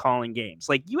Brown calling games.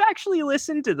 Like, you actually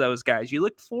listened to those guys. You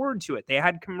looked forward to it. They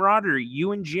had camaraderie,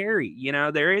 you and Jerry.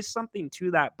 There is something to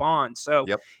that bond. So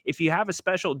if you have a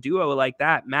special duo like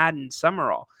that, Madden,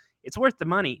 Summerall, it's worth the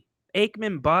money.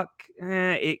 Aikman, Buck,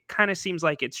 it kind of seems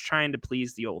like it's trying to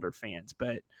please the older fans.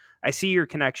 But I see your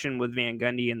connection with Van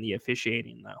Gundy and the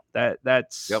officiating, though.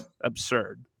 That's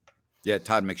absurd. Yeah,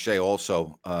 Todd McShay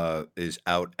also is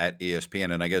out at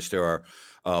ESPN, and I guess there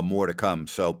are more to come.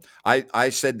 So I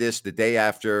said this the day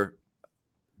after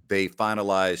they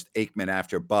finalized Aikman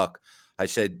after Buck. I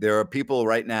said there are people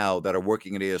right now that are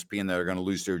working at ESPN that are going to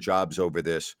lose their jobs over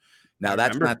this. Now,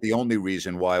 that's not the only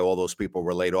reason why all those people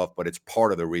were laid off, but it's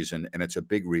part of the reason, and it's a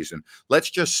big reason. Let's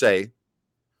just say,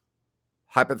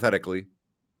 hypothetically,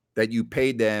 that you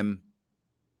paid them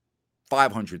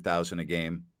 $500,000 a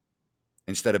game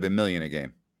instead of $1 million a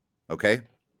game, okay?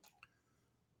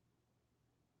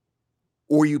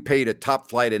 Or you paid a top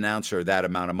flight announcer that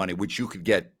amount of money, which you could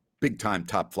get big time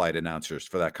top flight announcers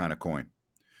for that kind of coin.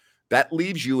 That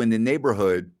leaves you in the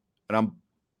neighborhood, and I'm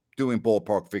doing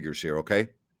ballpark figures here, okay?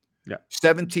 Yeah.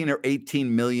 $17 or $18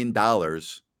 million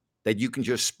that you can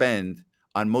just spend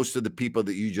on most of the people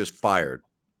that you just fired,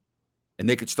 and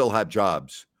they could still have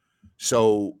jobs.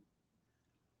 So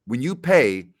when you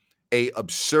pay a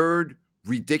absurd,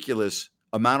 ridiculous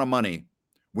amount of money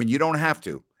when you don't have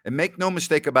to, and make no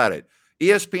mistake about it,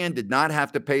 ESPN did not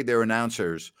have to pay their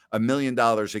announcers $1 million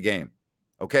a game,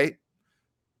 okay?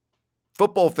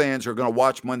 Football fans are going to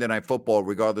watch Monday Night Football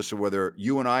regardless of whether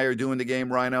you and I are doing the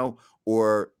game, Rhino,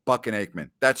 or Buck and Aikman.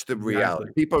 That's the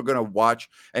reality. People are going to watch.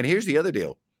 And here's the other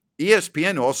deal.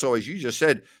 ESPN also, as you just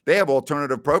said, they have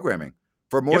alternative programming.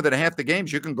 For more than half the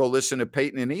games, you can go listen to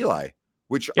Peyton and Eli,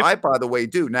 which I, by the way,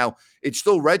 do. Now, it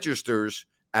still registers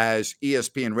as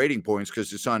ESPN rating points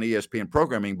because it's on ESPN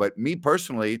programming. But me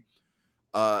personally,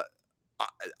 I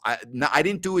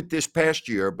didn't do it this past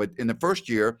year, but in the first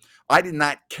year, I did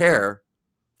not care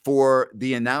for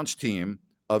the announce team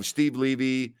of Steve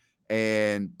Levy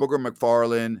and Booger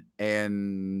McFarland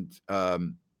and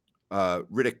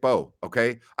Riddick Bowe,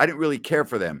 okay? I didn't really care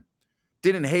for them.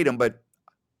 Didn't hate them, but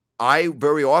I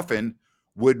very often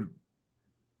would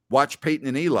watch Peyton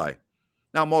and Eli.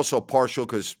 Now, I'm also partial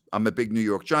because I'm a big New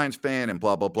York Giants fan and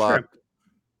blah, blah, blah. Sure.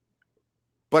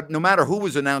 But no matter who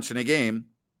was announcing a game,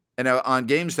 and on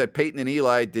games that Peyton and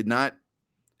Eli did not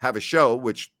have a show,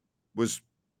 which was,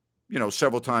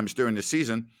 several times during the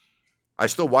season, I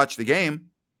still watched the game.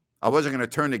 I wasn't going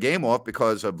to turn the game off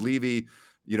because of Levy,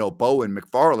 Bowe and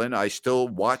McFarland. I still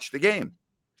watched the game.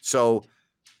 So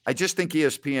I just think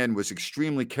ESPN was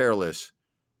extremely careless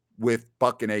with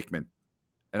Buck and Aikman.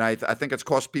 And I think it's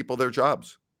cost people their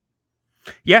jobs.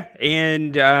 Yeah,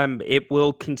 and it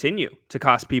will continue to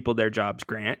cost people their jobs,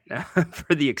 Grant,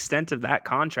 for the extent of that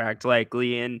contract,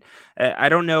 likely. And I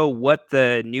don't know what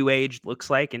the new age looks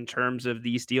like in terms of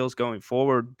these deals going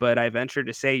forward, but I venture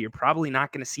to say you're probably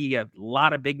not going to see a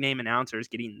lot of big name announcers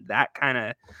getting that kind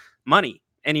of money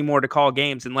anymore to call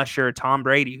games unless you're a Tom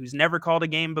Brady who's never called a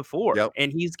game before, Yep.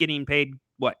 and he's getting paid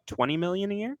what, 20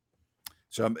 million a year?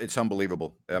 So it's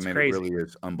unbelievable. I It's mean, it crazy. really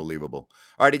is unbelievable.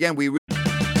 All right, again,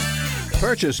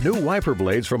 Purchase new wiper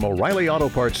blades from O'Reilly Auto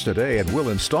Parts today and we'll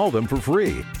install them for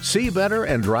free. See better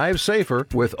and drive safer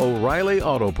with O'Reilly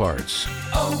Auto Parts.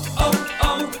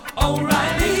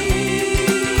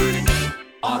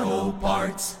 Auto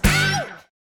Parts.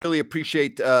 really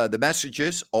appreciate the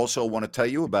messages. Also want to tell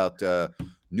you about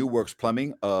New Works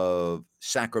Plumbing of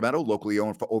Sacramento, locally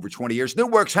owned for over 20 years. New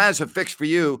Works has a fix for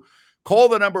you. Call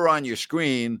the number on your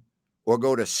screen or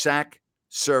go to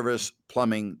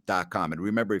sacserviceplumbing.com. And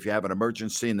remember, if you have an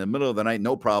emergency in the middle of the night,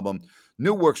 no problem.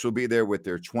 New Works will be there with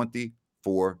their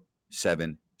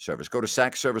 24/7 service. Go to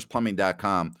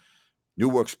sacserviceplumbing.com. New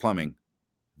Works Plumbing,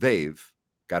 they've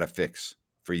got a fix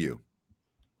for you.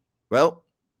 Well,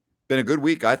 been a good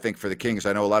week, I think, for the Kings.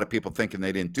 I know a lot of people thinking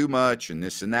they didn't do much and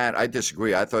this and that. I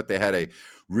disagree. I thought they had a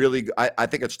really – I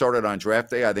think it started on draft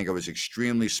day. I think it was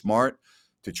extremely smart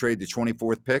to trade the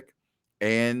 24th pick.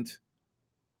 And,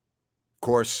 of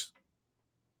course,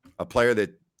 a player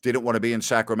that didn't want to be in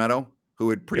Sacramento, who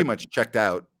had pretty much checked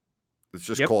out. Let's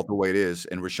just call it the way it is,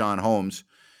 and Richaun Holmes,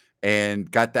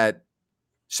 and got that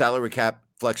salary cap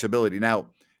flexibility. Now,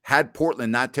 had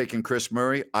Portland not taken Chris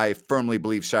Murray, I firmly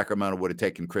believe Sacramento would have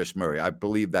taken Chris Murray. I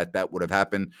believe that would have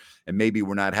happened, and maybe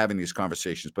we're not having these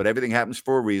conversations. But everything happens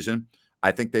for a reason.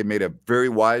 I think they made a very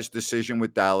wise decision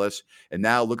with Dallas, and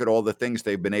now look at all the things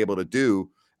they've been able to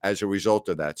do as a result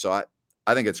of that. So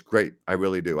I think it's great. I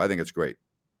really do. I think it's great.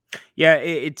 Yeah,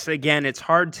 it's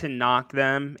hard to knock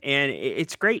them, and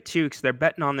it's great too because they're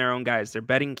betting on their own guys. They're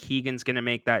betting Keegan's going to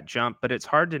make that jump, but it's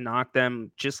hard to knock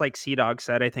them. Just like Sea Dog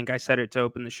said, I think I said it to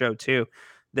open the show too,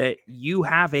 that you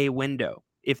have a window.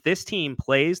 If this team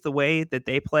plays the way that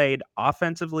they played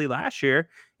offensively last year,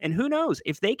 and who knows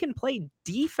if they can play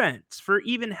defense for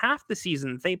even half the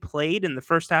season that they played in the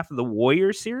first half of the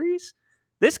Warriors series,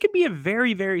 this could be a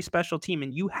very, very special team.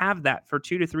 And you have that for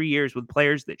 2 to 3 years with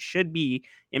players that should be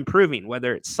improving,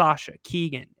 whether it's Sasha,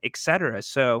 Keegan, etc.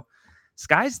 So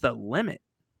sky's the limit.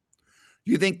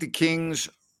 Do you think the Kings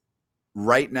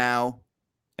right now,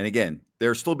 and again,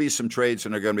 there'll still be some trades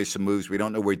and there are going to be some moves. We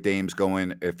don't know where Dame's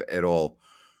going, if at all.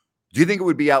 Do you think it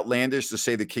would be outlandish to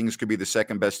say the Kings could be the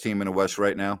second best team in the West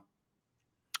right now?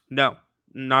 No,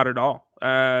 not at all.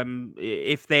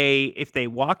 If they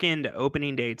walk into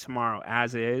opening day tomorrow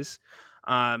as is,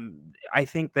 I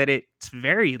think that it's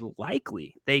very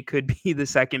likely they could be the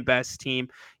second best team.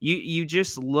 You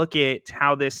just look at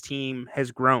how this team has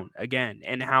grown again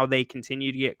and how they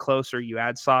continue to get closer. You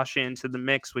add Sasha into the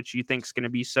mix, which you think is going to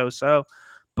be so,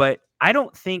 but I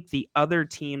don't think the other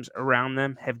teams around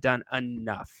them have done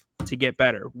enough to get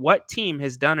better. What team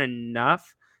has done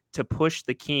enough to push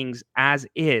the Kings as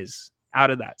is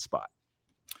out of that spot?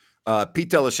 Pete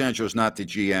D'Alessandro is not the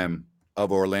GM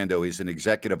of Orlando. He's an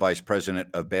executive vice president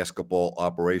of basketball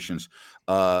operations.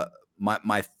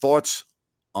 My thoughts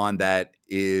on that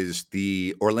is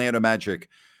the Orlando Magic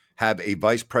have a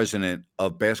vice president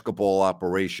of basketball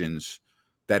operations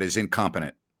that is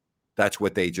incompetent. That's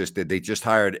what they just did. They just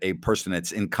hired a person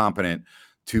that's incompetent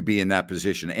to be in that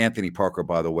position. Anthony Parker,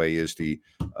 by the way, is the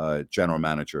general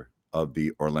manager of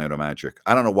the Orlando Magic.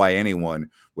 I don't know why anyone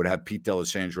would have Pete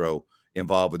D'Alessandro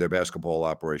involved with their basketball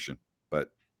operation,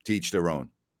 but teach their own.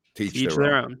 Teach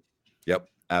their own. Yep,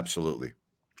 absolutely.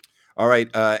 All right.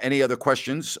 Any other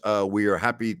questions? We are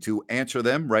happy to answer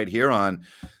them right here on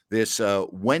this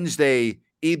Wednesday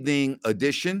evening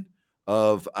edition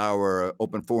of our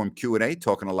Open Forum Q&A,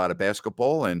 talking a lot of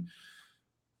basketball. And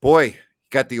boy,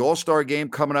 got the All-Star game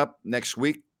coming up next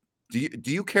week. Do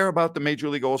you care about the Major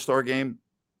League All-Star game?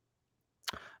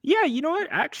 Yeah, you know what?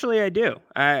 Actually, I do.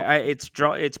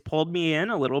 It's pulled me in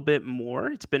a little bit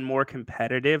more. It's been more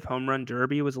competitive. Home Run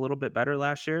Derby was a little bit better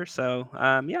last year. So,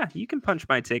 yeah, you can punch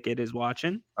my ticket as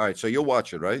watching. All right, so you'll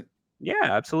watch it, right? Yeah,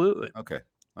 absolutely. Okay.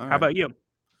 All right. How about you?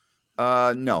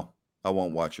 No, I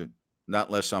won't watch it. Not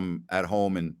unless I'm at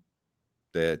home and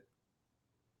that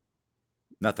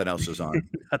nothing else is on.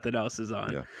 Nothing else is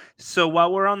on. Yeah. So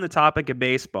while we're on the topic of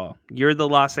baseball, you're the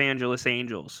Los Angeles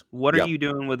Angels. What are Yep. you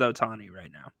doing with Ohtani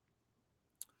right now?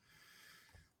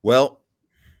 Well,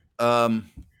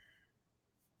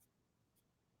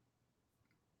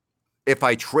 if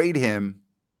I trade him,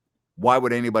 why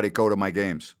would anybody go to my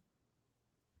games?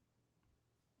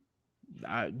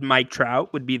 Mike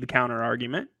Trout would be the counter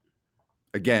argument.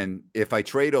 Again, if I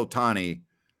trade Ohtani,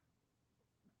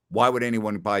 why would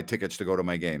anyone buy tickets to go to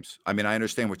my games? I mean, I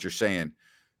understand what you're saying.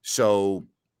 So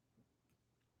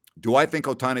do I think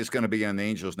Ohtani is going to be on the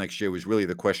Angels next year was really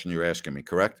the question you're asking me,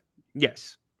 correct?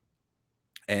 Yes.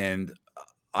 And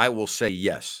I will say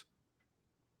yes.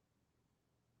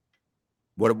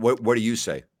 What do you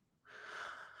say?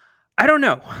 I don't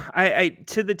know. I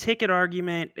to the ticket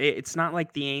argument, it's not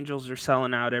like the Angels are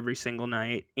selling out every single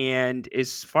night. And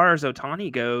as far as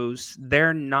Otani goes,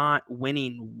 they're not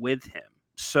winning with him.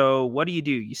 So what do?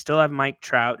 You still have Mike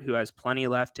Trout, who has plenty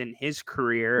left in his Yeah,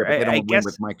 career. but they I don't win with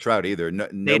guess Mike Trout either. No,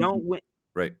 they no, don't win.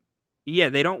 right. Yeah,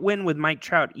 they don't win with Mike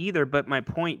Trout either. But my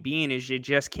point being is you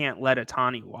just can't let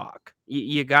Otani walk.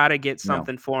 You got to get No.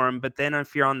 something for him. But then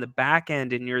if you're on the back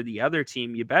end and you're the other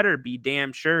team, you better be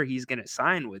damn sure he's going to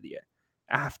sign with you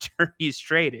after he's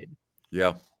traded.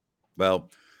 Yeah. Well,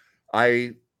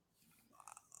 I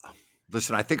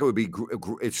listen. I think it would be.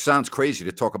 It sounds crazy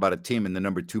to talk about a team in the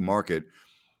number 2 market.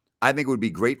 I think it would be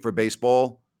great for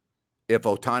baseball if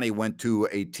Otani went to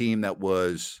a team that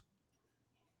was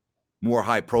more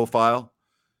high profile.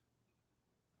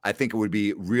 I think it would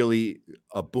be really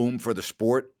a boom for the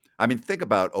sport. I mean, think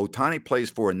about Otani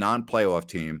plays for a non-playoff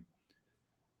team,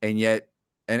 and yet,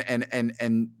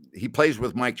 and he plays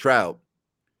with Mike Trout.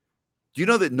 Do you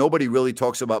know that nobody really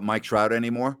talks about Mike Trout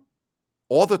anymore?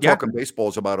 All the Yeah. talk in baseball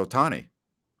is about Otani.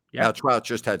 Yeah. Now, Trout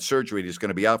just had surgery. He's going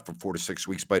to be out for 4 to 6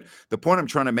 weeks. But the point I'm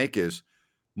trying to make is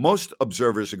most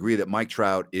observers agree that Mike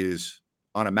Trout is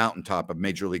on a mountaintop of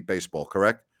Major League Baseball,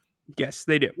 correct? Yes,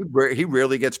 they do. He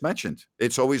rarely gets mentioned.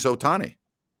 It's always Otani.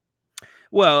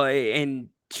 Well, and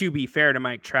to be fair to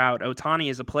Mike Trout, Otani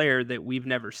is a player that we've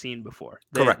never seen before.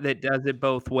 Correct. That does it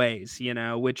both ways,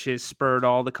 which has spurred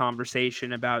all the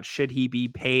conversation about should he be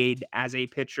paid as a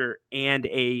pitcher and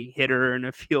a hitter and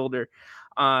a fielder.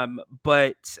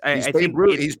 But He's I Babe think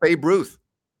Ruth. He's Babe Ruth.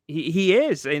 he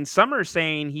is. And some are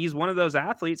saying he's one of those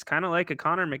athletes, kind of like a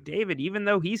Connor McDavid. Even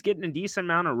though he's getting a decent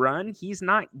amount of run, he's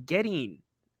not getting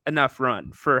enough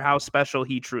run for how special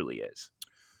he truly is.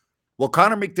 Well,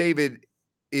 Connor McDavid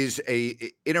is a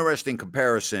interesting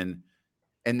comparison,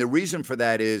 and the reason for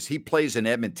that is he plays in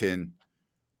Edmonton,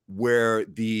 where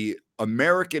the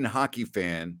American hockey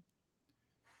fan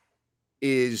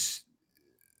is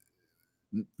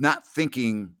not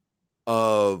thinking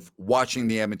of watching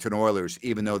the Edmonton Oilers,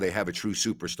 even though they have a true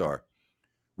superstar.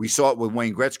 We saw it with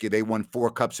Wayne Gretzky. They won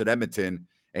 4 cups at Edmonton,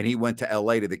 and he went to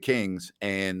LA to the Kings,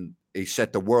 and they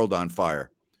set the world on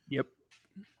fire. Yep.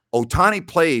 Otani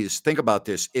plays, think about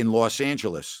this, in Los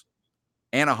Angeles.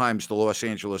 Anaheim's the Los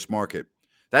Angeles market.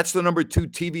 That's the number 2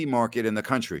 TV market in the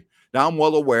country. Now, I'm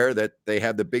well aware that they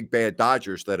have the big bad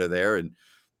Dodgers that are there, and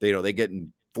they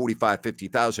getting 45,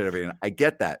 50,000 every night. I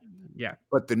get that. Yeah.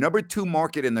 But the number 2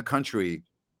 market in the country,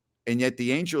 and yet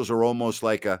the Angels are almost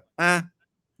like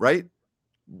right?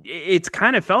 It's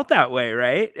kind of felt that way,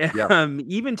 right? Yeah.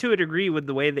 Even to a degree with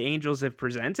the way the Angels have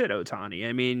presented Otani.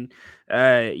 I mean,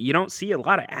 you don't see a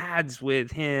lot of ads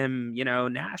with him,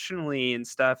 nationally and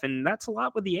stuff. And that's a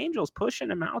lot with the Angels pushing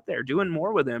him out there, doing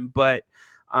more with him. But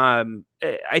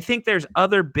I think there's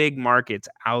other big markets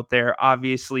out there.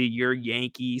 Obviously, your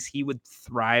Yankees, he would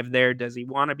thrive there. Does he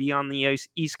want to be on the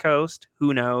East Coast?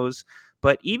 Who knows?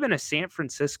 But even a San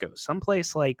Francisco,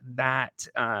 someplace like that,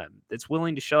 that's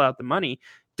willing to shell out the money,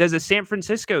 does a San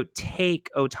Francisco take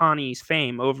Otani's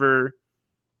fame over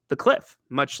the cliff,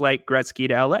 much like Gretzky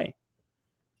to LA?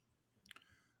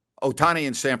 Otani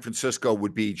in San Francisco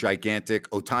would be gigantic.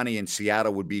 Otani in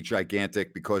Seattle would be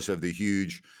gigantic because of the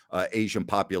huge Asian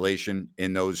population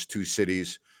in those 2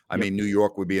 cities. I mean, New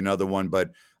York would be another one,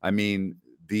 but I mean,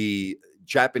 the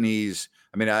Japanese,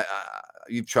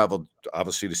 you've traveled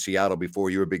obviously to Seattle before.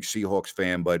 You're a big Seahawks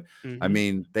fan, but I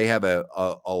mean, they have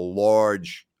a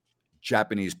large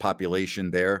Japanese population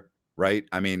there, right?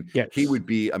 I mean, he would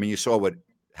be, you saw what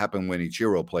happened when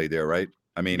Ichiro played there, right?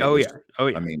 I mean, Oh, yeah.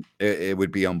 I mean, it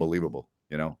would be unbelievable,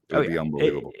 it would be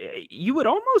unbelievable. You would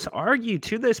almost argue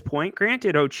to this point,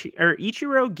 granted,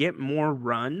 Ichiro get more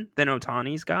run than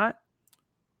Otani's got?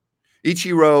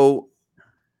 Ichiro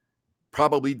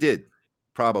probably did,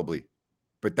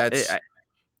 but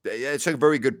it's a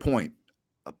very good point.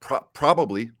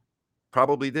 Probably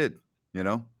did,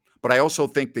 But I also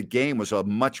think the game was a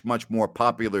much, much more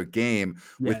popular game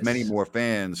with many more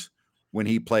fans when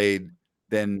he played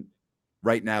than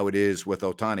right now it is with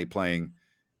Otani playing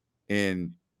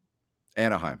in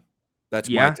Anaheim. That's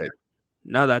my take.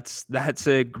 No, that's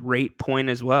a great point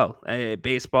as well.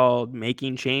 Baseball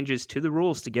making changes to the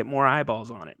rules to get more eyeballs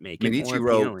on it.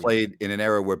 Ichiro played in an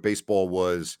era where baseball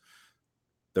was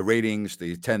the ratings,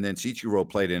 the attendance. Ichiro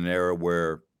played in an era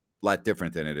where a lot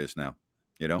different than it is now.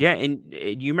 Yeah, and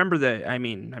you remember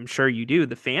I'm sure you do,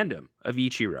 the fandom of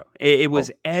Ichiro. It was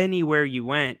anywhere you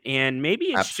went, and maybe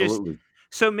it's absolutely.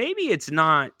 So maybe it's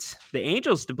not the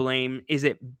Angels to blame. Is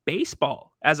it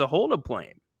baseball as a whole to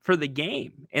blame? for the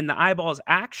game and the eyeballs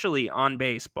actually on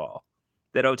baseball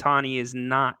that Ohtani is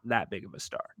not that big of a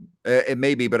star. It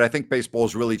may be, but I think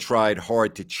baseball's really tried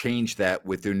hard to change that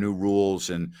with their new rules,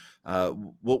 and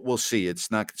we'll see. It's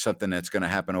not something that's going to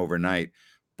happen overnight,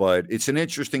 but it's an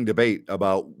interesting debate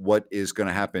about what is going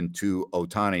to happen to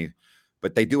Ohtani.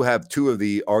 But they do have two of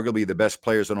the arguably the best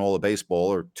players in all of baseball,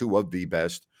 or two of the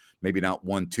best, maybe not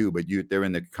one, two, but they're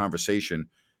in the conversation,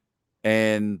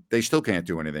 and they still can't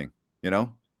do anything,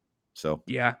 So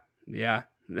Yeah.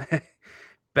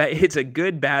 But it's a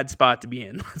good bad spot to be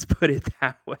in. Let's put it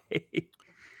that way.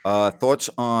 thoughts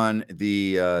on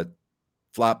the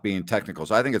flop being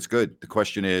technicals? I think it's good. The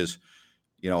question is,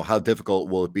 how difficult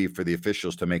will it be for the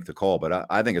officials to make the call? But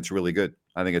I think it's really good.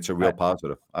 I think it's a real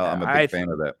positive. I'm a I big fan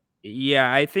of that.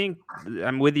 Yeah, I think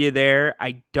I'm with you there.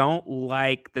 I don't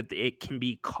like that it can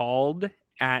be called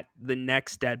at the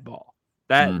next dead ball.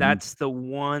 That's the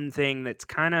one thing that's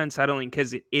kind of unsettling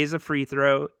because it is a free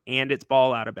throw and it's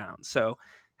ball out of bounds. So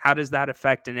how does that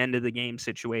affect an end of the game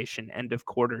situation, end of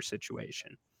quarter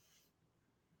situation?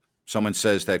 Someone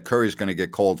says that Curry's going to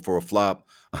get called for a flop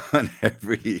on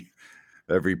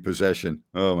every possession.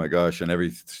 Oh my gosh, and every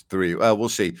three. Well, we'll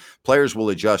see. Players will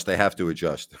adjust. They have to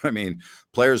adjust. I mean,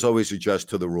 players always adjust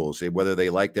to the rules. Whether they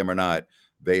like them or not,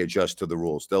 they adjust to the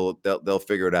rules. They'll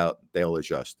figure it out. They'll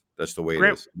adjust. That's the way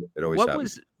it is. It always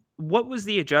happens. What was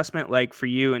the adjustment like for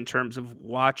you in terms of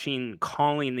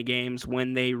calling the games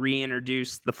when they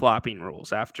reintroduced the flopping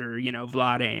rules after,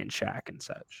 Vlade and Shaq and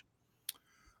such?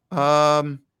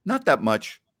 Not that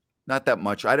much. Not that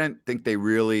much. I didn't think they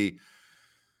really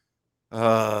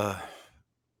it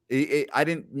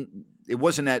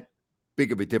wasn't that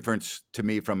big of a difference to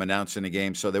me from announcing the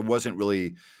game. So there wasn't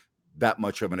really that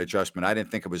much of an adjustment. I didn't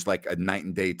think it was like a night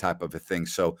and day type of a thing.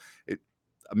 So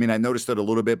I noticed it a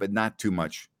little bit, but not too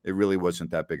much. It really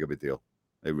wasn't that big of a deal.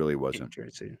 It really wasn't.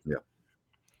 Interesting. Yeah.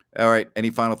 All right. Any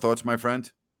final thoughts, my friend?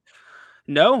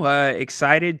 No,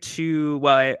 excited to,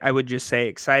 I would just say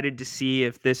excited to see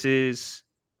if this is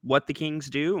what the Kings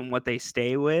do and what they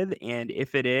stay with. And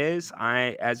if it is,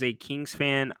 as a Kings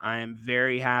fan, I am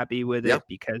very happy with it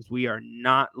because we are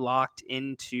not locked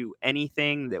into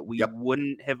anything that we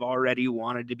wouldn't have already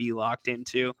wanted to be locked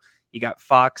into. You got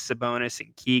Fox, Sabonis,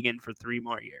 and Keegan for 3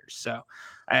 more years. So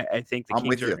I think the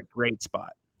Kings are in a great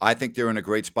spot. I think they're in a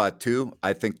great spot too.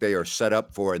 I think they are set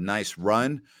up for a nice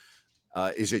run.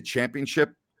 Is it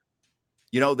championship?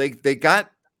 They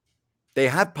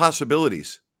have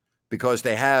possibilities because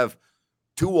they have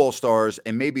 2 All-Stars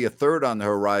and maybe a third on the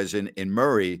horizon in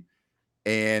Murray,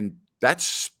 and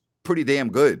that's pretty damn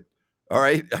good. All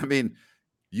right. I mean,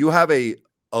 you have a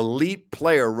elite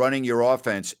player running your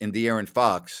offense in De'Aaron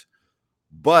Fox,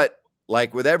 but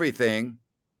like with everything,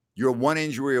 you're one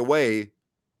injury away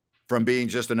from being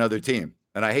just another team.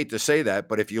 And I hate to say that,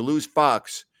 but if you lose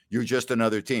Fox, you're just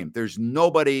another team. There's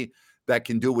nobody that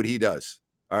can do what he does.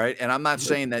 All right. And I'm not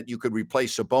saying that you could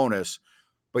replace Sabonis,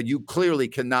 but you clearly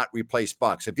cannot replace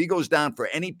Fox. If he goes down for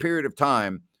any period of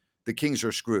time, the Kings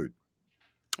are screwed.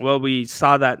 Well, we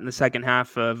saw that in the second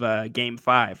half of Game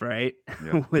 5, right?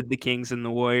 With the Kings and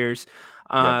the Warriors.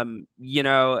 When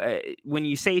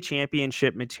you say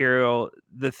championship material,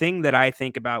 the thing that I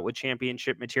think about with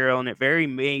championship material, and it very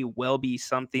may well be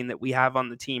something that we have on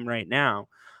the team right now,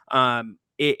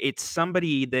 it's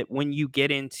somebody that when you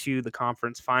get into the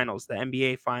conference finals, the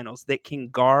NBA finals, that can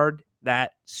guard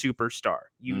that superstar.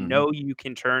 You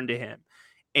can turn to him.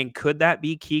 And could that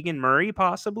be Keegan Murray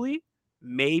possibly?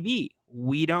 Maybe.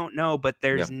 We don't know, but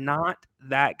there's not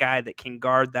that guy that can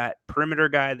guard that perimeter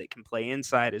guy that can play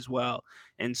inside as well.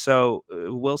 And so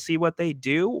we'll see what they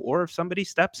do or if somebody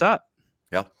steps up.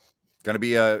 Yeah. Going to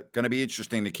be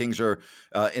interesting. The Kings are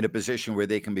in a position where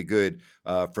they can be good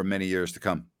for many years to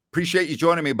come. Appreciate you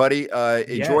joining me, buddy.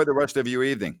 Enjoy the rest of your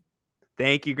evening.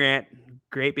 Thank you, Grant.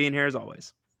 Great being here as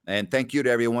always. And thank you to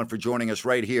everyone for joining us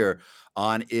right here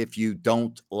on If You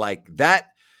Don't Like That.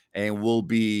 And we'll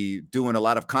be doing a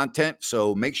lot of content.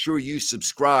 So make sure you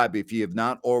subscribe if you have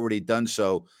not already done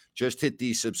so. Just hit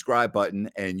the subscribe button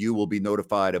and you will be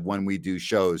notified of when we do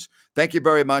shows. Thank you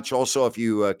very much. Also, if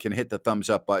you can hit the thumbs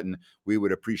up button, we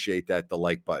would appreciate that, the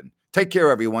like button. Take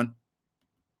care, everyone.